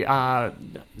maybe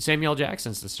Samuel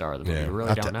Jackson's the star of the movie. Yeah. You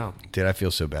really don't know. Dude, I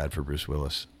feel so bad for Bruce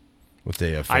Willis with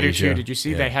the aphasia. I do too. Did you see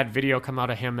Yeah. they had video come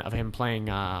out of him playing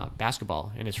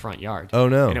basketball in his front yard? Oh,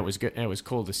 no. And it was good. It was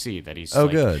cool to see that he's. Oh,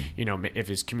 like, good. You know, if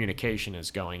his communication is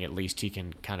going, at least he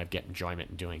can kind of get enjoyment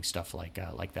in doing stuff like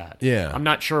that. Yeah. I'm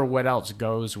not sure what else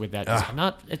goes with that.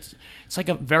 It's like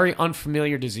a very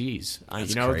unfamiliar disease. That's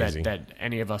you know crazy. that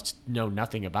any of us know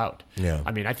nothing about. Yeah.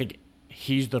 I mean, I think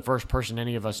he's the first person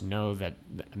any of us know that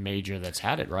major that's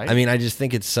had it, right? I mean, I just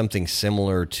think it's something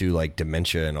similar to like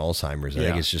dementia and Alzheimer's. I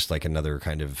think Yeah. it's just like another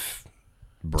kind of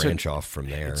branch off from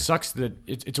there. It sucks that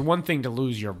it's one thing to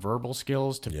lose your verbal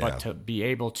skills, Yeah. but to be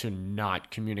able to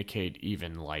not communicate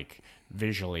even like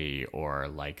visually or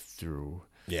like through.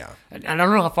 Yeah. And I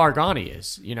don't know how far gone he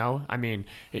is. You know, I mean,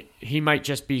 he might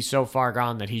just be so far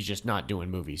gone that he's just not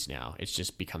doing movies now. It's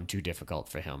just become too difficult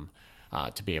for him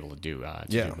to be able to do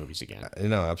do movies again.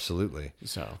 No, absolutely.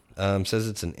 So Says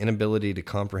it's an inability to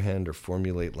comprehend or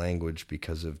formulate language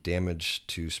because of damage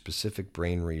to specific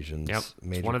brain regions. Yep. It's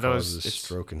Major one of those- causes it's-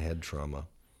 stroke and head trauma.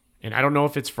 And I don't know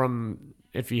if it's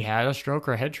if he had a stroke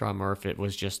or head trauma, or if it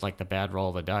was just like the bad roll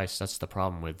of the dice. That's the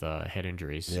problem with head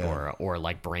injuries or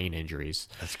like brain injuries.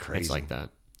 That's crazy. It's like that.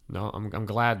 No, I'm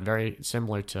glad. Very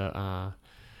similar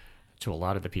to a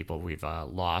lot of the people we've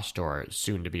lost or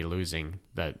soon to be losing,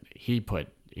 that he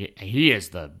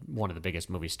is one of the biggest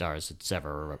movie stars that's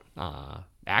ever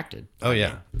acted. Oh,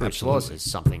 yeah. Bruce Willis is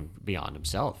something beyond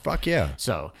himself. Fuck yeah.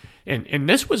 So, and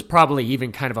this was probably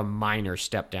even kind of a minor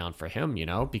step down for him,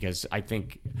 because I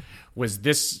think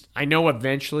I know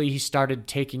eventually he started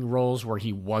taking roles where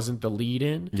he wasn't the lead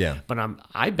in. Yeah. But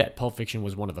I bet Pulp Fiction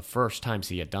was one of the first times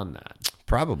he had done that.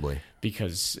 Probably.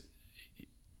 Because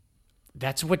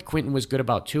that's what Quentin was good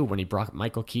about too. When he brought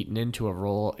Michael Keaton into a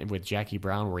role with Jackie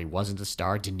Brown where he wasn't the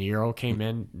star, De Niro came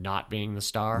in not being the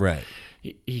star. Right.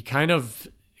 He kind of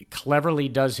cleverly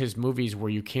does his movies where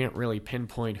you can't really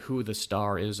pinpoint who the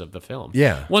star is of the film.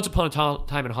 Yeah. Once Upon a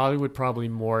Time in Hollywood probably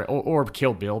more, or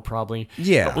Kill Bill probably.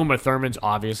 Yeah. But Uma Thurman's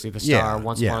obviously the star. Yeah,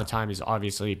 Once yeah. Upon a Time is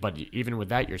obviously, but even with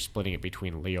that, you're splitting it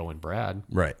between Leo and Brad.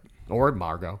 Right. Or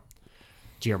Margot.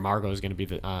 Dear Margot is going to be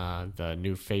the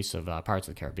new face of Pirates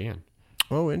of the Caribbean.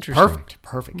 Oh, interesting.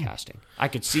 Perfect casting. I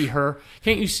could see her.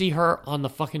 Can't you see her on the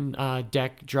fucking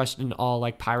deck dressed in all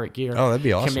like pirate gear? Oh, that'd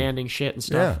be awesome. Commanding shit and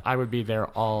stuff. Yeah. I would be there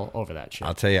all over that shit.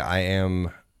 I'll tell you, I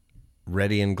am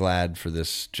ready and glad for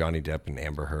this Johnny Depp and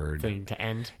Amber Heard thing to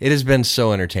end. It has been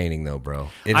so entertaining, though, bro.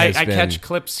 I catch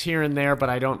clips here and there, but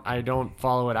I don't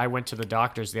follow it. I went to the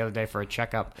doctor's the other day for a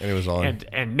checkup, and it was on.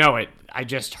 And no, I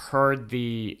just heard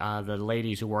the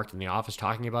ladies who worked in the office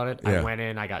talking about it. Yeah. I went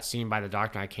in, I got seen by the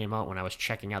doctor. I came out. When I was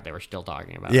checking out, they were still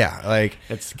talking about it. Yeah, like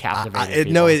it's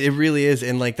captivating. It really is.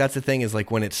 And like that's the thing is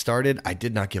like when it started, I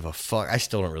did not give a fuck. I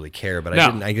still don't really care, but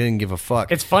I didn't give a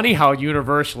fuck. It's funny how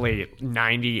universally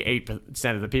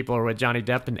 98% of the people are with Johnny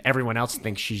Depp, and everyone else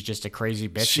thinks she's just a crazy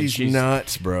bitch. She's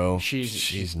nuts, bro.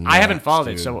 She's nuts. I haven't followed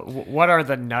dude. it. So what are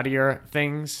the nuttier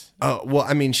things? Oh well,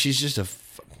 I mean, she's just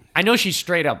I know she's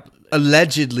straight up.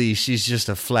 Allegedly, she's just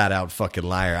a flat out fucking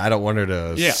liar. I don't want her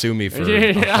to sue me for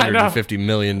 $150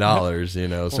 million,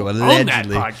 So allegedly, own that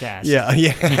podcast.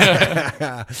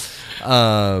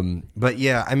 Yeah. But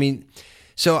yeah, I mean,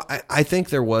 so I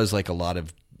think there was like a lot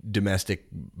of domestic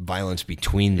violence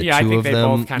between the two of them. Yeah, I think they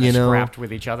both kind of scrapped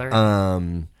with each other.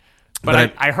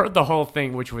 But I heard the whole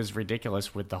thing, which was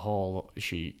ridiculous. With the whole,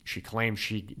 she claimed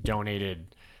she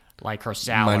donated like her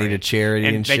salary, money to charity,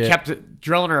 and they shit. kept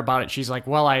drilling her about it. She's like,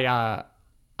 "Well,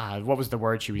 what was the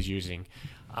word she was using?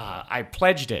 I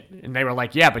pledged it," and they were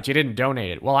like, "Yeah, but you didn't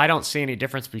donate it." Well, I don't see any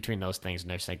difference between those things,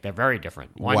 and they're like, they're very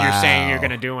different. One you're saying you're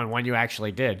going to do, and one you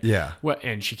actually did. Yeah.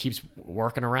 And she keeps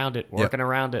working around it.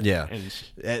 Yeah. And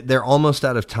they're almost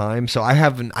out of time, so I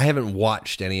haven't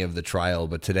watched any of the trial.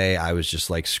 But today I was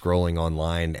just like scrolling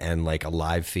online, and like a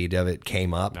live feed of it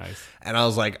came up, and I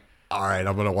was like, all right,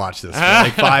 I'm gonna watch this for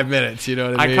like 5 minutes. You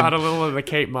know what I mean? I caught a little of the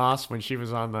Kate Moss when she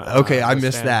was on the. I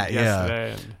missed that.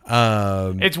 Yeah,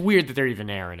 it's weird that they're even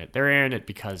airing it. They're airing it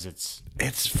because it's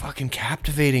fucking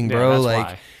captivating, bro. That's like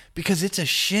why. because it's a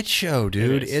shit show,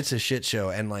 dude. It's a shit show,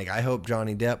 and like I hope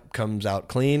Johnny Depp comes out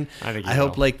clean. I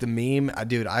hope like the meme,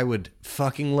 dude. I would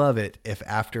fucking love it if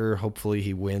after hopefully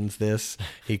he wins this,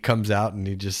 he comes out and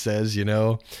he just says,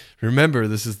 remember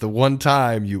this is the one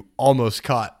time you almost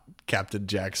caught Captain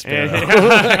Jack Sparrow.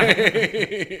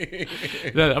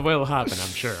 That will happen, I'm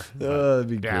sure. That'd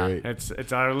be great.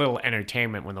 It's our little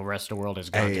entertainment when the rest of the world has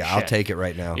gone to shit. I'll take it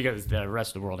right now. Because the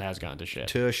rest of the world has gone to shit.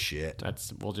 To shit.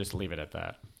 We'll just leave it at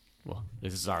that. Well,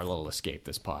 this is our little escape,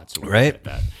 this pod. So we'll right? At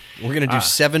that. We're going to do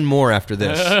 7 more after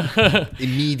this.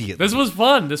 Immediately. This was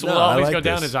fun. This will always like go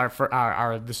down this.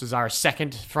 as this is our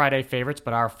second Friday favorites,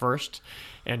 but our first.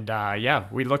 And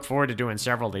we look forward to doing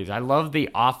several of these. I love the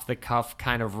off-the-cuff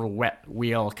kind of roulette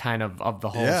wheel kind of the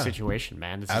whole situation,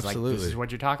 man. Absolutely. This is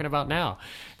what you're talking about now.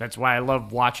 That's why I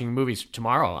love watching movies.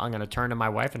 Tomorrow, I'm going to turn to my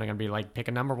wife and I'm going to be like, pick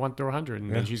a number 1 through 100,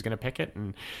 and then she's going to pick it.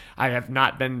 And I have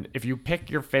not been. If you pick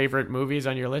your favorite movies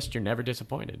on your list, you're never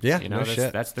disappointed. Yeah,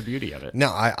 that's the beauty of it. No,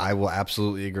 I will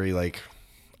absolutely agree. Like,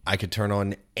 I could turn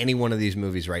on any one of these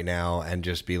movies right now and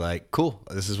just be like, cool,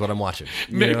 this is what I'm watching.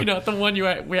 Maybe not the one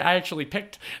I actually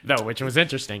picked, though, which was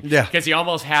interesting. Yeah. Because you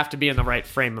almost have to be in the right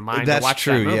frame of mind That's to watch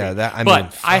true, that movie.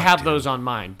 yeah. I have those on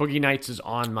mine. Boogie Nights is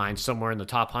on mine somewhere in the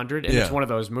top 100, and it's one of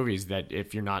those movies that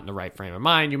if you're not in the right frame of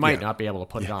mind, you might not be able to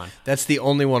put it on. That's the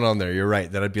only one on there, you're right,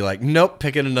 that I'd be like, nope,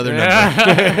 pick it another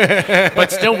number.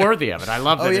 But still worthy of it. I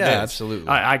love that it is. Absolutely.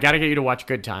 I got to get you to watch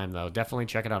Good Time, though. Definitely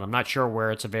check it out. I'm not sure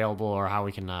where it's available or how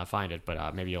we can find it,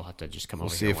 but maybe you'll have to just come over We'll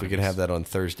see here if we can have that on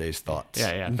Thursday's Thoughts.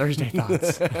 Yeah, Thursday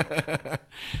Thoughts.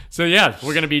 So yeah,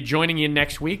 we're going to be joining you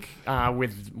next week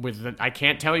with I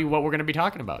can't tell you what we're going to be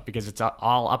talking about because it's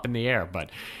all up in the air,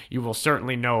 but you will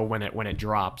certainly know when it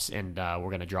drops, and we're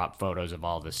going to drop photos of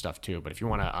all this stuff too. But if you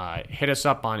want to hit us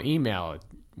up on email,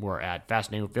 we're at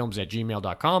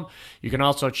fascinatingfilms@gmail.com. You can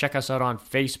also check us out on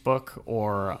Facebook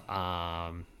or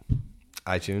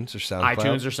iTunes or SoundCloud.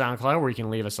 iTunes or SoundCloud, where you can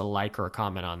leave us a like or a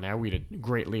comment on there. We'd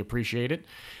greatly appreciate it.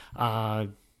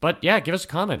 But yeah, give us a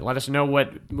comment. Let us know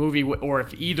what movie or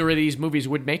if either of these movies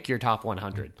would make your top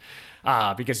 100.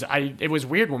 Because it was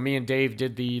weird when me and Dave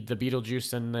did the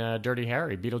Beetlejuice and the Dirty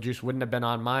Harry. Beetlejuice wouldn't have been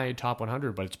on my top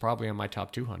 100, but it's probably on my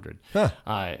top 200. Huh.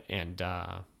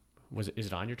 Is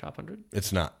it on your top 100?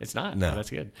 It's not. It's not. No. Oh, that's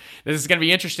good. This is going to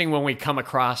be interesting when we come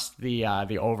across the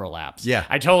overlaps. Yeah.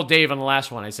 I told Dave on the last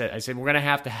one, I said we're going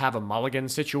to have a mulligan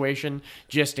situation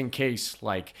just in case,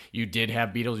 like, you did have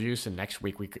Beetlejuice and next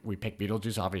week we pick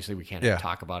Beetlejuice. Obviously, we can't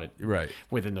talk about it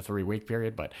within the 3-week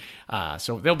period, but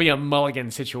so there'll be a mulligan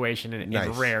situation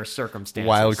in rare circumstances.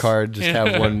 Wild card, just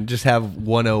have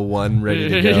 101 ready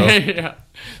to go. Yeah.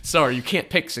 Sorry, you can't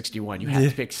pick 61. You have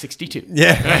to pick 62.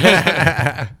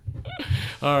 Yeah.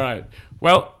 All right.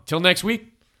 Well, till next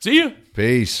week. See you.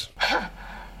 Peace.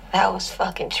 That was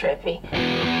fucking trippy.